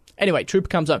freeway. Anyway, trooper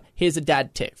comes up. Here's a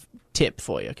dad tip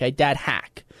for you, okay? Dad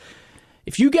hack.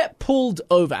 If you get pulled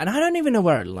over, and I don't even know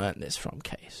where I learned this from,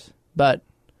 Case, but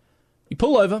you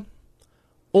pull over,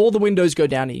 all the windows go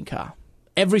down in your car.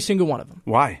 Every single one of them.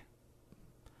 Why?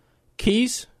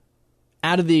 Keys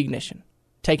out of the ignition.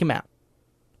 Take them out.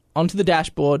 Onto the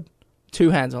dashboard. 2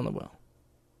 hands on the wheel.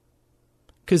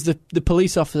 Because the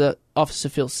police officer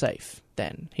feels safe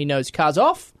then. He knows car's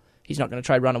off. He's not going to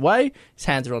try to run away. His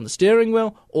hands are on the steering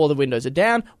wheel. All the windows are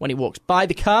down. When he walks by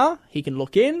the car, he can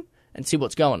look in and see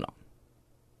what's going on.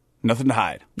 Nothing to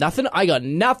hide. Nothing. I got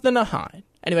nothing to hide.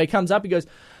 Anyway, he comes up. He goes,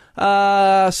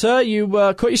 sir, you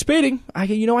caught you speeding. I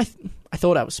go, I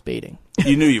thought I was speeding.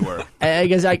 You knew you were. I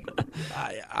guess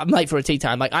I'm late for a tea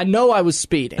time. Like, I know I was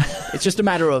speeding. It's just a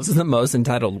matter of... This is the most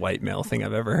entitled white male thing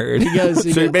I've ever heard. He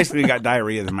goes, So you basically got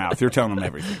diarrhea in the mouth. You're telling them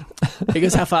everything.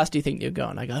 how fast do you think you're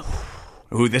going? I go,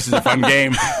 Ooh, this is a fun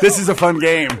game. This is a fun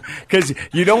game. Because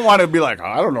you don't want to be like,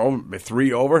 I don't know,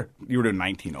 3 over. You were doing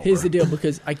 19 over. here's the deal,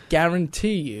 because I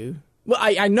guarantee you... Well,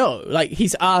 I know. Like,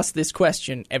 he's asked this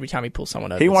question every time he pulls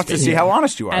someone over. He wants to see how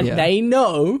honest you are. And they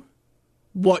know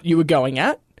what you were going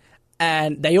at.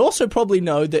 And they also probably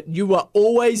know that you are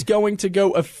always going to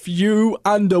go a few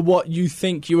under what you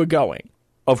think you are going.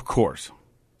 Of course.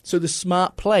 So the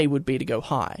smart play would be to go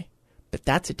high. But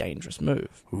that's a dangerous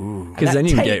move. Because then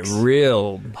you get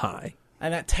real high.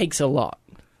 And that takes a lot.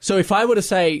 So if I were to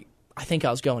say, I think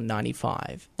I was going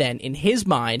 95, then in his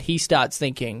mind, he starts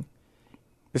thinking,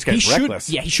 This guy's reckless.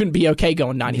 he shouldn't be okay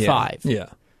going 95. Yeah.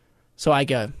 So I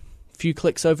go, a few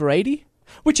clicks over 80,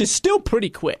 which is still pretty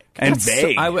quick. And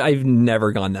vague. I've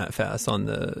never gone that fast on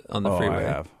the freeway. I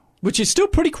have. Which is still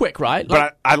pretty quick, right?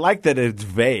 But I like that it's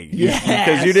vague. Yes.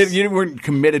 Because you weren't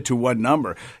committed to one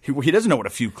number. He doesn't know what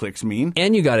a few clicks mean.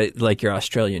 And you got it like your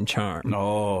Australian charm.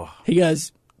 Oh. He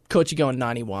goes, caught you going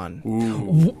 91.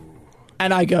 Ooh.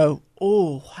 And I go,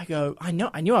 I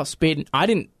knew I was speeding. I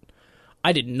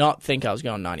did not think I was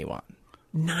going 91.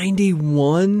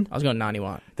 91? I was going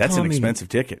 91. That's an expensive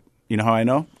ticket. You know how I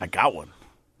know? I got one.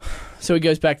 So he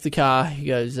goes back to the car. He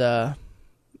goes,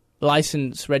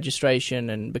 license,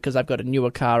 registration, and because I've got a newer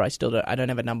car, I don't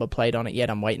have a number plate on it yet.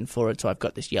 I'm waiting for it, so I've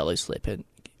got this yellow slip. And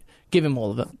give him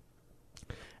all of it.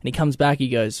 And he comes back. He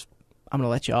goes, I'm going to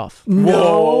let you off.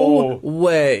 No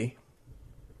way.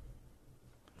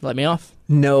 Let me off.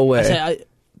 No way. I say,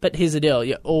 but here's the deal.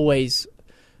 You're always...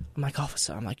 I'm like,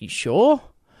 officer, I'm like, you sure?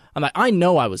 I'm like, I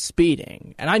know I was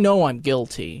speeding, and I know I'm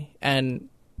guilty, and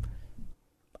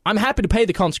I'm happy to pay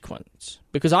the consequence,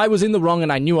 because I was in the wrong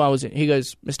and I knew I was in. He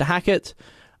goes, Mr. Hackett,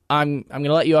 I'm going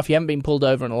to let you off. You haven't been pulled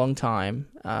over in a long time.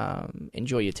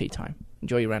 Enjoy your tea time.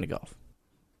 Enjoy your round of golf.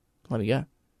 Let me go.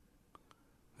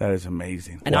 That is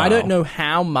amazing. And I don't know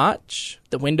how much,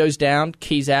 the windows down,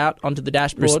 keys out, onto the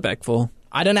dashboard. Respectful.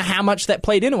 I don't know how much that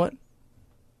played into it,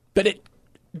 but it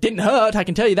didn't hurt, I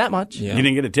can tell you that much. Yeah. You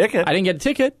didn't get a ticket. I didn't get a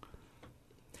ticket.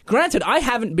 Granted, I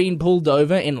haven't been pulled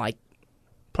over in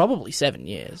probably 7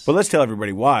 years. But let's tell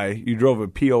everybody why. You drove a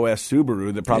POS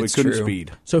Subaru that probably It's couldn't true.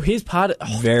 speed. So here's part of...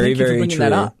 Very, thank you for very bringing that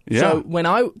true. up. Yeah.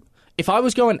 So if I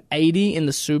was going 80 in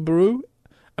the Subaru,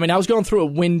 I mean, I was going through a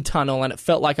wind tunnel and it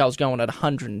felt like I was going at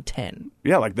 110.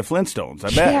 Yeah, like the Flintstones, I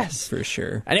bet. Yes. For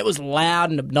sure. And it was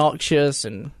loud and obnoxious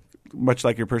and... Much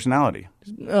like your personality.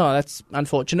 Oh, that's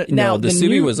unfortunate. No, Now, the Subi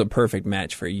new... was a perfect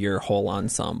match for your whole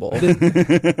ensemble. Is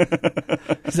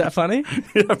that funny?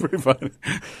 Yeah, pretty funny.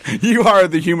 You are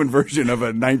the human version of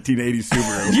a 1980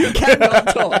 Subaru. You cannot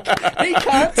talk. He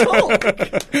can't talk.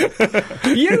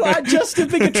 You are just as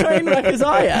big a train wreck as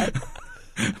I am.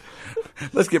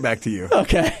 Let's get back to you.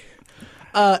 Okay.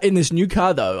 In this new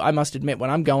car, though, I must admit, when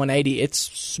I'm going 80, it's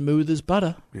smooth as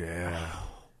butter. Yeah.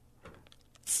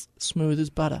 Smooth as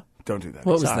butter. Don't do that.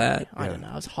 What was Sorry. that? I don't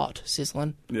know. It's hot,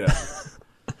 sizzling. Yeah.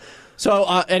 So,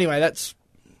 anyway, that's...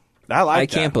 I like I that.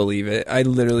 can't believe it. I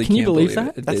literally Can you can't believe believe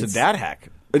that? it. That's It's- a dad hack.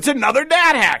 It's another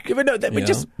dad hack. But no,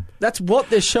 Yeah. that's what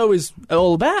this show is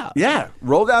all about. Yeah.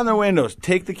 Roll down the windows.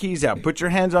 Take the keys out. Put your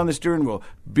hands on the steering wheel.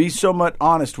 Be somewhat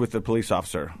honest with the police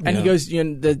officer. And he goes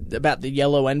about the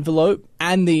yellow envelope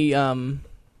and the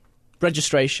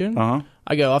registration. Uh-huh.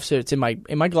 I go, officer, it's in my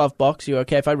glove box. You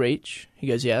okay if I reach? He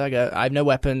goes, yeah. I go, I have no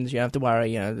weapons. You don't have to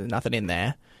worry. There's nothing in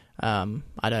there.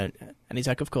 I don't. And he's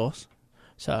like, of course.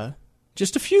 So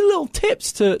just a few little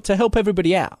tips to help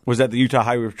everybody out. Was that the Utah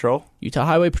Highway Patrol? Utah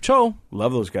Highway Patrol.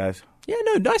 Love those guys. Yeah,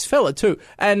 no, nice fella too.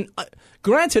 And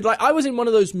granted, I was in one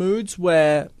of those moods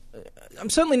where I'm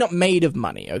certainly not made of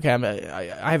money. Okay,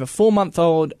 I have a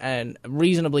 4-month-old and a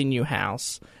reasonably new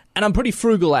house, and I'm pretty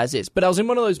frugal as is. But I was in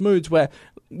one of those moods where,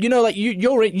 you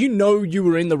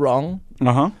were in the wrong,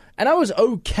 and I was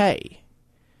okay.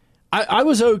 I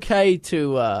was okay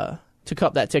to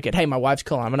cop that ticket. Hey, my wife's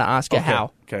calling. I'm going to ask her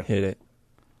how. Okay. Hit it.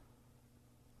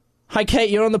 Hi, Kate.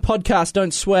 You're on the podcast.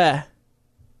 Don't swear.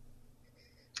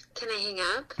 Can I hang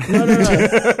up?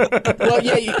 No. Well,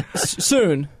 yeah,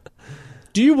 soon.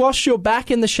 Do you wash your back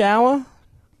in the shower?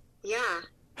 Yeah.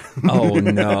 Oh,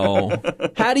 no.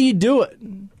 How do you do it?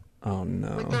 Oh,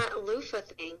 no. With that loofah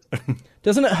thing,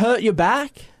 Doesn't it hurt your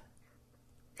back?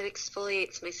 it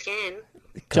exfoliates my skin.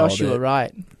 Josh, you it. were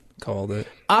right. Called it.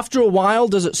 After a while,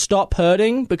 does it stop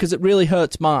hurting? Because it really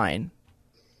hurts mine.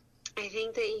 I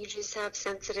think that you just have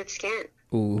sensitive skin.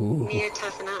 Ooh. You need to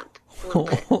toughen up a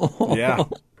little bit. Yeah.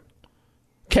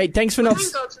 Kate, thanks for not...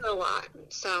 Women go through a lot,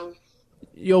 so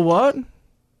You're what?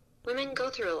 women go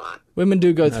through a lot. Women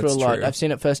do go through a That's lot. true. I've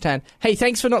seen it firsthand. Hey,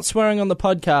 thanks for not swearing on the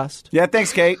podcast. Yeah,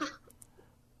 thanks, Kate.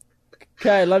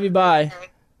 Okay, love you, bye. Okay.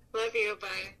 Love you, bye.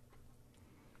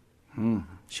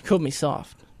 She called me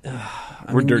soft.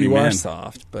 We're dirty you men. are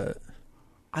soft, but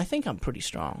I think I'm pretty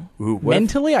strong. Ooh, what if-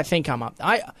 Mentally, I think I'm up.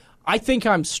 I think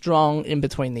I'm strong in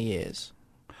between the ears.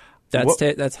 that's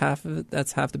What- that's half of it.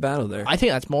 That's half the battle there. I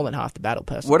think that's more than half the battle,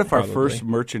 personally. What if our Probably. first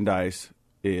merchandise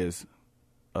is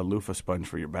a loofah sponge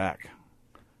for your back.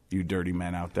 You dirty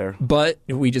men out there. But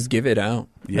we just give it out.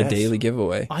 Yes. A daily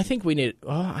giveaway. I think we need. Oh,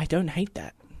 I don't hate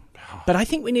that, but I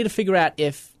think we need to figure out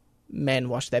if men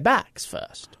wash their backs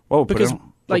first. Whoa, because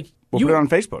we'll put it on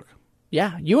Facebook.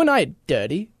 Yeah, you and I are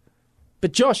dirty.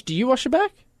 But Josh, do you wash your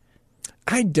back?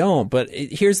 I don't, but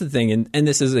here's the thing, and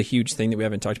this is a huge thing that we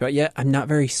haven't talked about yet. I'm not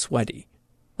very sweaty.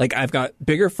 Like, I've got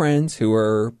bigger friends who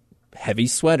are heavy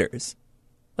sweaters.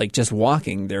 Like, just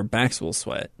walking, their backs will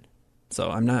sweat. So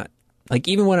I'm not. Like,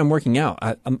 even when I'm working out,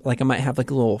 I might have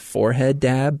like a little forehead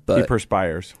dab, but He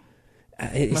perspires.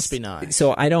 Must be nice.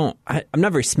 So I'm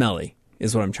not very smelly,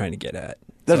 is what I'm trying to get at.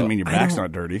 Doesn't So mean your I back's don't-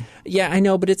 not dirty. Yeah, I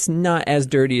know, but it's not as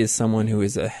dirty as someone who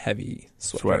is a heavy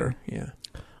sweater. Yeah.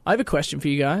 I have a question for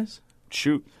you guys.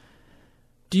 Shoot.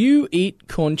 Do you eat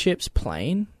corn chips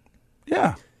plain?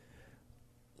 Yeah.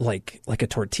 Like a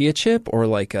tortilla chip or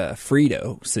like a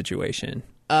Frito situation?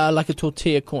 Like a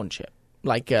tortilla corn chip,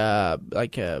 like a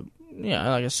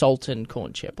Sultan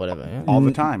corn chip, whatever. Yeah? All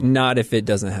the time. Not if it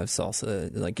doesn't have salsa.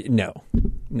 Like, no,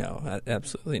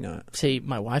 absolutely not. See,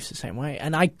 my wife's the same way,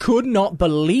 and I could not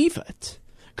believe it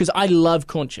because I love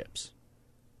corn chips.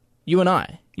 You and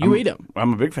I, you eat them.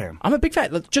 I'm a big fan. I'm a big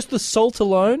fan. Just the salt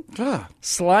alone, Ah.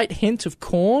 slight hint of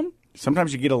corn.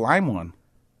 Sometimes you get a lime one.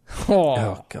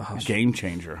 Oh gosh. Game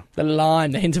changer.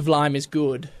 The hint of lime is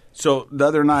good. So the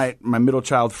other night, my middle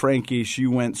child, Frankie, she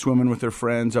went swimming with her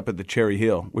friends up at the Cherry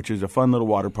Hill, which is a fun little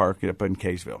water park up in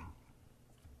Kaysville.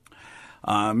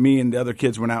 Me and the other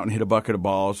kids went out and hit a bucket of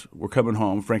balls. We're coming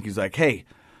home. Frankie's like, hey,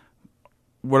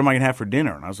 what am I going to have for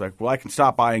dinner? And I was like, well, I can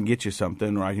stop by and get you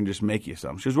something, or I can just make you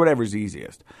something. She goes, whatever's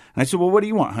easiest. And I said, well, what do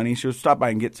you want, honey? She goes, stop by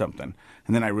and get something.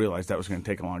 And then I realized that was going to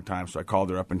take a long time, so I called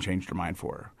her up and changed her mind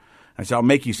for her. I said, I'll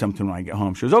make you something when I get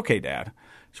home. She goes, okay, Dad.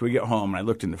 So we get home, and I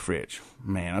looked in the fridge.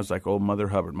 Man, I was like old Mother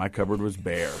Hubbard. My cupboard was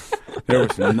bare. There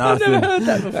was nothing.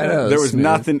 There was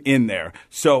nothing in there.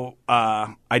 So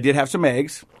I did have some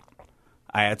eggs.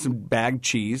 I had some bagged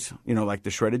cheese, like the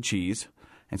shredded cheese,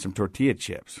 and some tortilla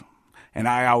chips. And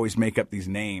I always make up these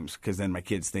names because then my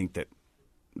kids think that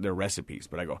they're recipes.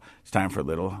 But I go, it's time for a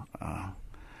little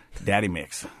daddy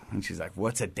mix. And she's like,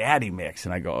 what's a daddy mix?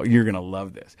 And I go, you're going to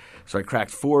love this. So I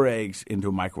cracked 4 eggs into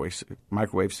a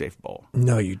microwave safe bowl.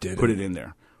 No, you didn't. Put it in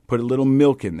there. Put a little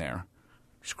milk in there.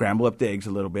 Scramble up the eggs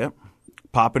a little bit.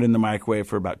 Pop it in the microwave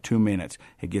for about 2 minutes.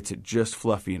 It gets it just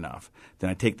fluffy enough. Then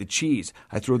I take the cheese.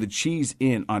 I throw the cheese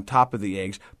in on top of the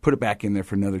eggs, put it back in there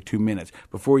for another 2 minutes.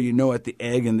 Before you know it, the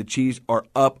egg and the cheese are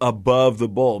up above the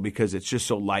bowl because it's just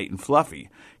so light and fluffy.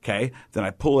 Okay? Then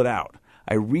I pull it out.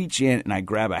 I reach in and I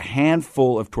grab a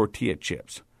handful of tortilla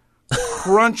chips.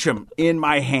 Crunch them in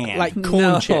my hand. Like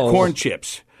corn chips. Corn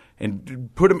chips. And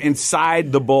put them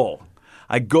inside the bowl.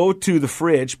 I go to the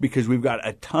fridge because we've got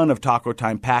a ton of Taco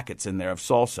Time packets in there of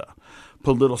salsa.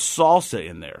 Put a little salsa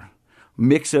in there.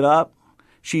 Mix it up.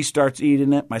 She starts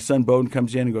eating it. My son Bowden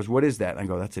comes in and goes, what is that? And I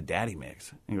go, that's a daddy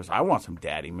mix. And he goes, I want some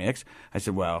daddy mix. I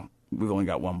said, well, we've only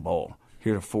got one bowl.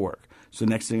 Here's a fork. So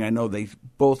next thing I know, they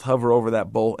both hover over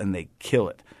that bowl and they kill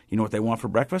it. You know what they want for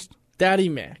breakfast? Daddy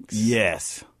mix.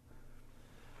 Yes.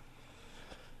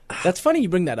 That's funny you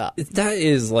bring that up. That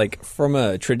is like from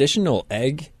a traditional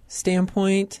egg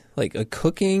standpoint, like a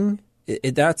cooking.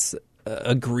 That's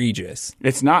egregious.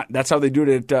 It's not. That's how they do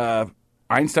it at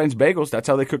Einstein's Bagels. That's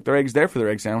how they cook their eggs there for their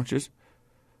egg sandwiches.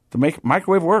 The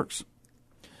microwave works.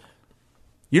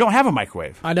 You don't have a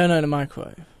microwave, I don't own a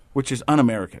microwave. which is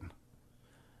un-American.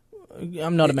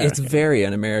 I'm not American. It's very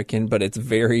un-American, but it's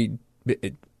very.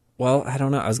 Well, I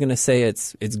don't know. I was going to say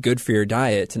it's good for your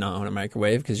diet to not own a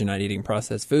microwave because you're not eating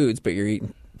processed foods, but you're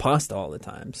eating pasta all the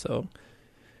time. So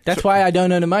That's why I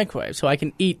don't own a microwave, so I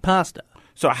can eat pasta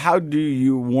So how do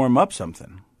you warm up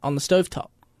something? on the stovetop.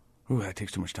 Ooh, that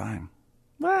takes too much time.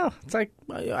 Well, it's like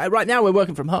right now we're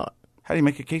working from home How do you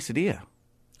make a quesadilla?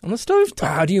 on the stovetop.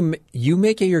 how do you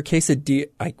make it your quesadilla?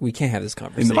 We can't have this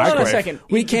conversation. microwave. Hold on a second.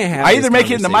 We can't have. I this either make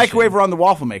it in the conversation. microwave or on the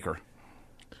waffle maker.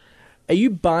 Are you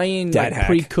buying Dad like hack.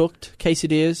 pre-cooked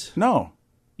quesadillas? No.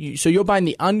 So you're buying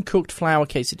the uncooked flour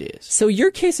quesadillas. So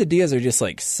your quesadillas are just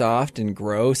like soft and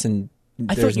gross, and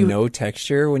I thought there's you- no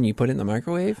texture when you put it in the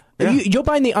microwave. Yeah. You're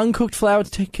buying the uncooked flour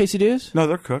quesadillas? No,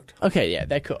 they're cooked. Okay, yeah,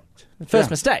 they're cooked. First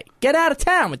Yeah. mistake. Get out of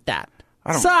town with that.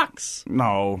 I don't- Sucks.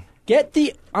 No. Get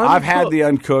the uncooked. I've had the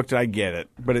uncooked. I get it.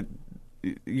 But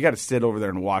you got to sit over there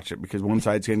and watch it because one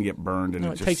side's going to get burned and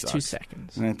No, it it just takes sucks. 2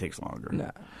 seconds. And it takes longer.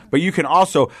 No. But you can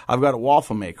also, I've got a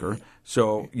waffle maker,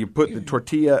 so you put the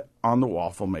tortilla on the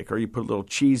waffle maker, you put a little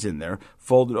cheese in there,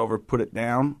 fold it over, put it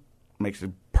down, makes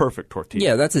a perfect tortilla.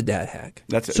 Yeah, that's a dad hack.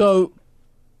 That's it. So,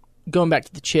 going back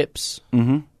to the chips,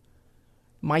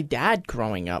 my dad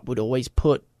growing up would always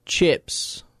put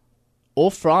chips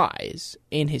or fries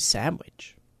in his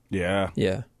sandwich. Yeah,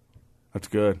 Yeah. that's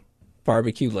good.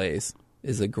 Barbecue Lay's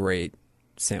is a great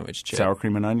sandwich chip. Sour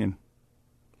cream and onion.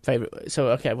 Favorite. So,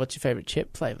 okay, what's your favorite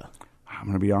chip flavor? I'm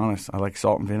going to be honest. I like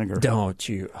salt and vinegar. Don't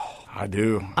you? Oh. I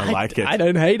do. I like it. I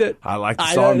don't hate it. I like the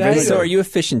I salt and don't hate vinegar. So are you a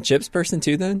fish and chips person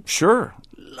too then? Sure.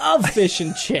 Love fish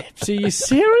and chips. Are you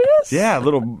serious? Yeah,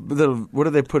 little. What do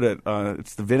they put it?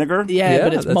 It's the vinegar. Yeah, Yeah,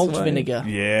 but it's that's malt why. vinegar.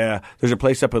 Yeah. There's a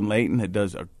place up in Layton that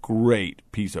does a great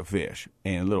piece of fish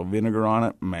and a little vinegar on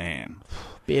it. Man.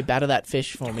 Be a bat of that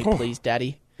fish for me, please,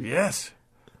 Daddy. Yes.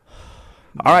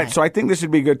 All right, so I think this would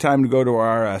be a good time to go to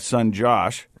our son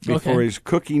Josh before Okay. his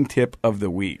cooking tip of the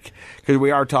week, because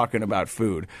we are talking about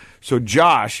food. So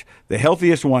Josh, the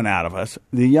healthiest one out of us,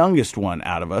 the youngest one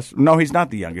out of us. No, he's not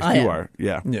the youngest. I You am. are.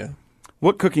 Yeah. Yeah.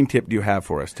 What cooking tip do you have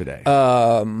for us today?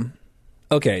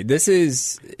 Okay, this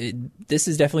is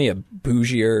definitely a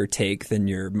bougier take than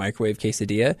your microwave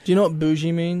quesadilla. Do you know what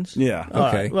bougie means? yeah. All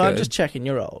Okay, right. Well, I'm good. just checking.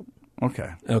 You're old. Okay.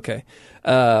 Okay.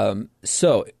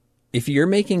 So if you're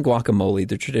making guacamole,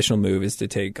 the traditional move is to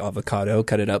take avocado,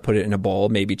 cut it up, put it in a bowl,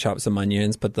 maybe chop some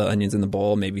onions, put the onions in the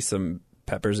bowl, maybe some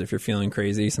peppers if you're feeling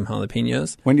crazy, some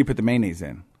jalapenos. When do you put the mayonnaise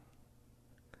in?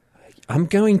 I'm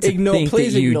going to think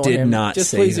please that you ignore did him. not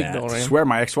Just say please that. ignore I him. swear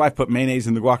my ex-wife put mayonnaise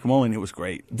in the guacamole and it was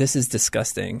great. This is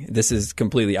disgusting. This is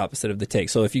completely opposite of the take.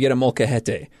 So if you get a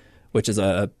molcajete, which is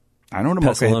a I know what a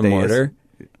pestle and molcajete mortar,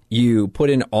 you put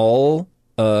in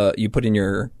you put in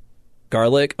your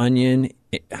garlic, onion,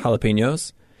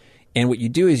 jalapenos, and what you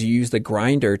do is you use the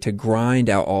grinder to grind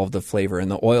out all of the flavor and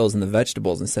the oils and the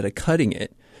vegetables instead of cutting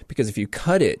it. Because if you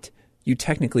cut it, you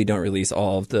technically don't release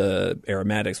all of the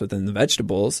aromatics within the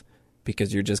vegetables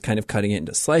because you're just kind of cutting it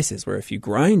into slices. Where if you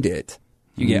grind it,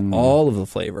 you get all of the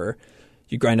flavor.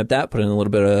 You grind up that, put in a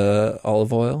little bit of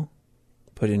olive oil,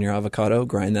 put in your avocado,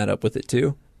 grind that up with it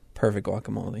too. Perfect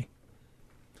guacamole.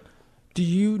 Do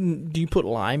you put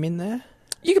lime in there?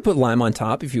 You could put lime on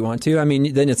top if you want to. I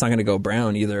mean, then it's not going to go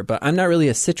brown either, but I'm not really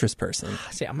a citrus person.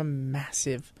 See, I'm a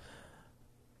massive.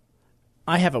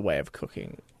 I have a way of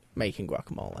making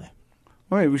guacamole.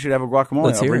 Well, maybe we should have a guacamole.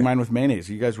 Let's I'll hear bring it. mine with mayonnaise.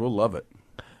 You guys will love it.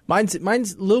 Mine's a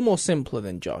little more simpler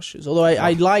than Josh's, although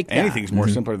I like that. Anything's more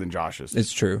simpler than Josh's.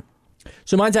 It's true.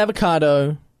 So mine's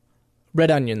avocado,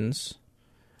 red onions,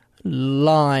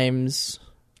 limes,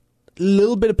 a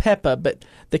little bit of pepper, but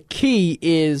the key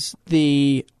is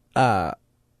the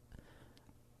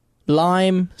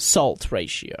lime salt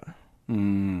ratio.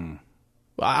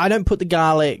 I don't put the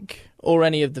garlic or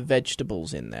any of the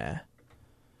vegetables in there.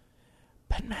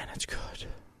 But man, it's good.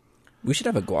 We should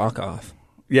have a guac off.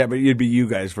 Yeah, but it'd be you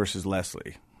guys versus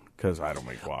Leslie, because I don't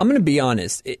make guac. I'm going to be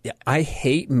honest. I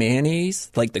hate mayonnaise.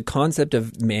 Like, the concept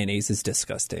of mayonnaise is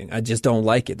disgusting. I just don't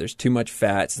like it. There's too much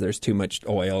fats. There's too much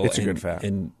oil. It's a good fat.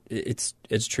 And it's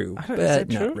true. Is But that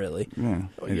not true? really. Yeah,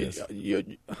 it is.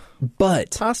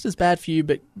 But Pasta's bad for you,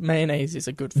 but mayonnaise is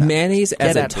a good fat. mayonnaise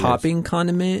as Get a out of this. topping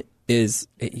condiment is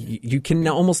you can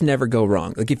almost never go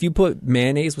wrong. Like, if you put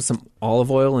mayonnaise with some olive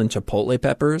oil and chipotle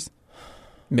peppers,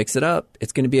 mix it up,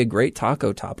 it's going to be a great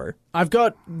taco topper. I've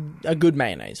got a good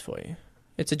mayonnaise for you.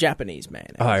 It's a Japanese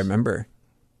mayonnaise. Oh, I remember.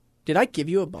 Did I give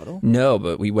you a bottle? No,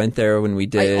 but we went there when we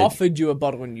did. I offered you a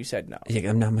bottle and you said no. Yeah,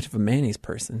 I'm not much of a mayonnaise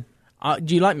person.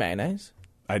 Do you like mayonnaise?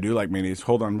 I do like mayonnaise.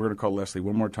 Hold on, we're going to call Leslie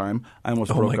one more time. I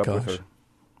almost Oh broke my up with gosh. her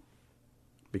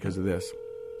because of this.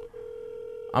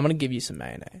 I'm going to give you some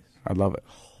mayonnaise. I love it.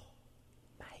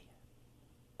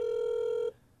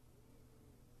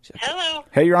 Hello.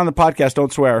 Hey, you're on the podcast.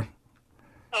 Don't swear.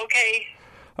 Okay.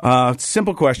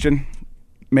 Simple question: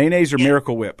 mayonnaise or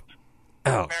Miracle Whip?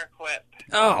 Oh, Miracle Whip.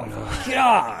 oh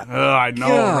God! I know,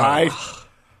 Yeah. right?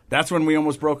 That's when we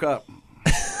almost broke up.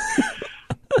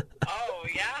 Oh,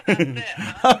 yeah? That's it,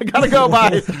 huh? I gotta go.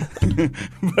 Bye.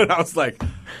 But I was like,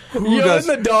 who You're does?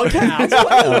 in the doghouse.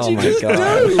 What Oh did you my just God.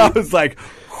 do? I was like,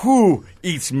 who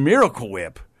eats Miracle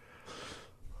Whip?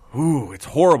 Ooh, it's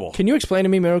horrible. Can you explain to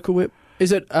me Miracle Whip?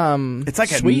 Is it It's like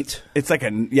sweet? It's like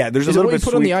a yeah. There's Is a it little what you bit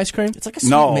put sweet. on the ice cream? It's like a sweet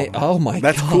No, oh my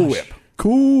that's gosh. Cool Whip.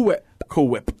 Cool Whip. Cool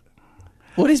Whip.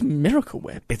 What is Miracle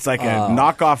Whip? It's like a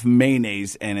knockoff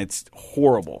mayonnaise, and it's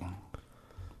horrible.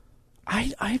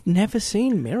 I've never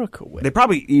seen Miracle Whip. They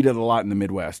probably eat it a lot in the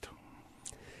Midwest.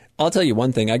 I'll tell you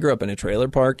one thing. I grew up in a trailer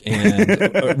park, and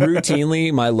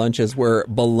routinely my lunches were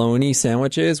bologna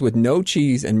sandwiches with no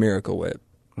cheese and Miracle Whip.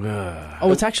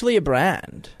 Oh, it's actually a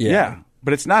brand. Yeah,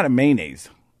 but it's not a mayonnaise.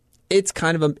 It's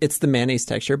kind of it's the mayonnaise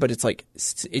texture, but it's like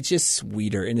it's just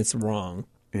sweeter, and it's wrong.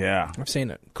 Yeah. I've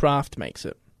seen it. Kraft makes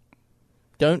it.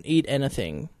 Don't eat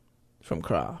anything from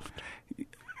Kraft.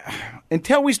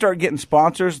 until we start getting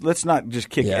sponsors, let's not just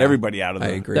kick Yeah, everybody out of the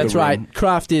I agree. That's the room. right.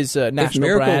 Kraft is a national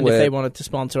Miracle brand. Whip- If they wanted to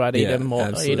sponsor, I'd eat Yeah, them. Or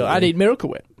absolutely. I'd eat Miracle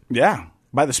Whip. Yeah,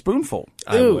 by the spoonful.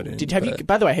 I Ooh, wouldn't, have you? but-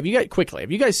 By the way, have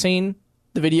you guys seen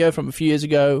the video from a few years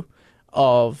ago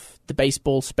of the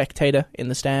baseball spectator in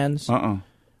the stands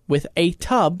with a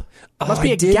tub? Must be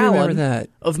I a did remember gallon that.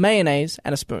 of mayonnaise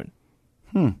and a spoon.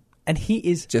 And he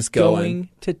is Just going going.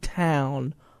 to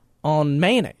town on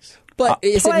mayonnaise. But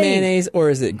is it plain. mayonnaise or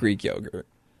is it Greek yogurt?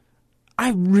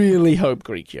 I really hope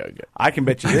Greek yogurt. I can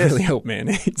bet you I this. really hope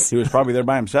mayonnaise. He was probably there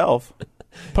by himself.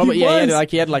 Probably, He yeah, was.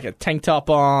 he had like a tank top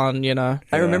on, you know.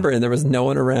 I remember, and there was no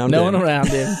one around. No him. one around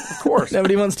him. Of course.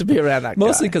 Nobody wants to be around that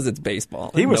Mostly guy. because it's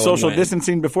baseball. He and was no one social went.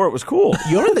 distancing before it was cool.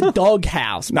 You're in the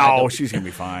doghouse. No, she's going to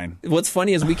be fine. What's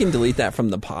funny is we can delete that from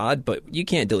the pod, but you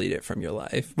can't delete it from your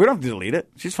life. We don't have to delete it.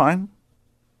 She's fine.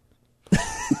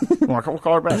 We'll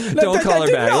call her back. Don't call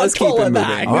her back. Let's keep it moving.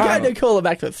 Back. We All can't right. call her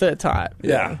back for the third time.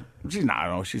 Yeah. She's not.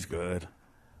 No, she's good.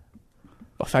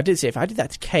 Well, if I did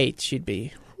that to Kate, she'd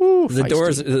be The feisty.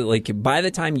 doors, like, by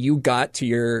the time you got to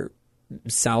your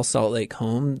South Salt Lake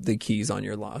home, the keys on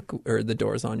your lock or the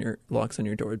doors on your locks on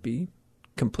your door would be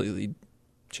completely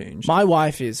changed. My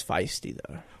wife is feisty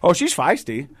though. Oh, she's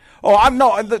feisty. Oh, I'm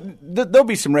no. There'll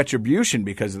be some retribution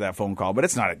because of that phone call, but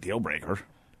it's not a deal breaker.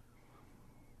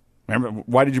 Remember,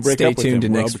 why did you break Stay up with him? tuned to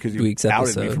Well, next because you week's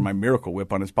outed me episode. for my Miracle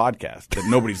Whip on his podcast that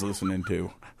nobody's listening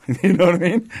to. You know what I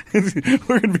mean?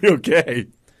 We're gonna be okay.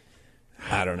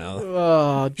 I don't know.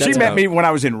 Oh, She met me when I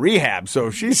was in rehab,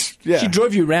 so she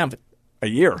drove you around. a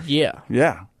year. Yeah.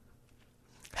 Yeah.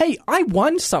 Hey, I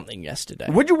won something yesterday.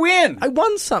 What'd you win? I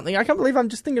won something. I can't believe I'm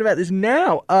just thinking about this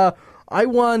now. I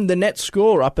won the net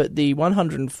score up at the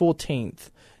 114th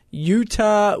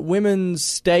Utah Women's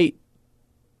State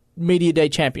Media Day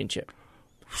Championship.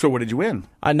 So what did you win?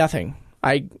 Nothing.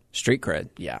 Street cred.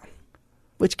 Yeah.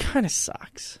 Which kind of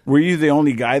sucks. Were you the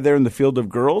only guy there in the field of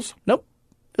girls? Nope.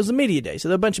 It was a media day, so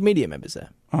there were a bunch of media members there.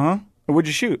 What'd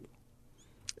you shoot?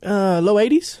 Low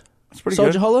 80s. That's pretty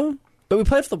Soldier good. Hollow. But we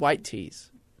played for the white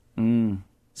tees.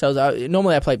 So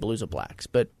normally I play blues or blacks,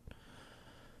 but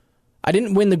I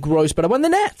didn't win the gross, but I won the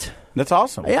net. That's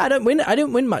awesome. Yeah, I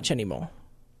didn't win much anymore.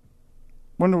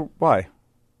 Wonder why?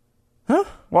 Huh?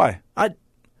 Why?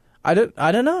 I don't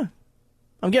know.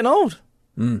 I'm getting old.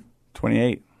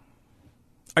 28.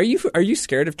 Are you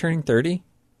scared of turning 30?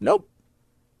 Nope.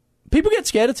 People get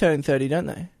scared of turning 30, don't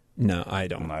they? No, I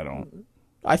don't. I don't.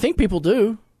 I think people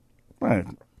do. Well,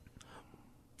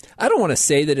 I don't want to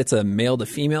say that it's a male to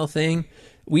female thing.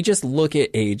 We just look at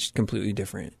age completely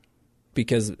different.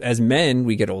 Because as men,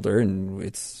 we get older, and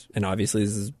obviously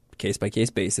this is case by case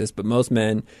basis. But most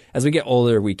men, as we get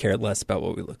older, we care less about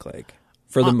what we look like,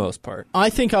 for the most part. I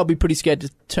think I'll be pretty scared to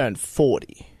turn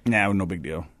 40. no big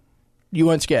deal. You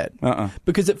weren't scared?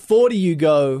 Because at 40 you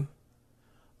go,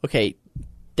 okay,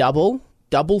 double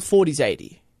 40's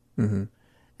 80. Mm-hmm.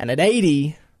 And at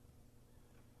 80,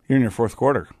 You're in your fourth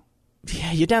quarter.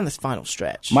 yeah, you're down this final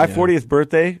stretch. My 40th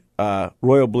birthday,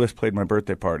 Royal Bliss played my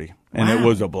birthday party, and it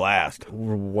was a blast.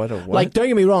 What? Like, don't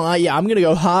get me wrong, I'm going to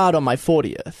go hard on my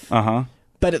 40th. Uh-huh.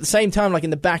 But at the same time, like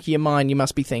in the back of your mind, you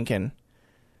must be thinking,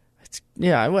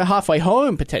 we're halfway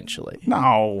home potentially.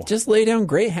 No. Just lay down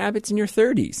great habits in your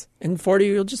 30s, and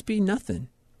 40 will just be nothing.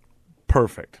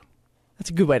 Perfect. That's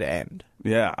a good way to end.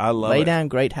 Yeah, I love Lay it. down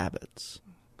great habits.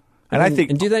 And I think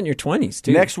and do that in your 20s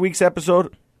too. next week's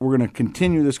episode, we're going to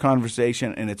continue this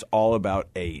conversation, and it's all about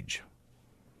age.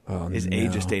 Is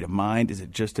age a state of mind? Is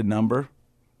it just a number?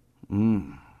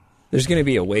 There's going to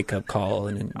be a wake up call,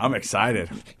 and I'm excited.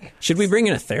 should we bring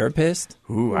in a therapist?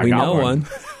 Ooh, I we got know one. one.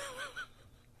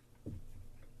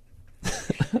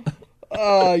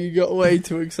 Oh, you got way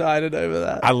too excited over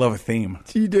that. I love a theme.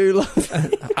 You do love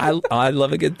I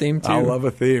love a good theme too. I love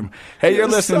a theme. Hey, you're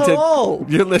listening so old.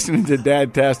 to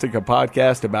Dadtastic, a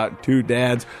podcast about two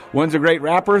dads. One's a great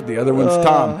rapper, the other one's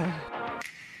Tom.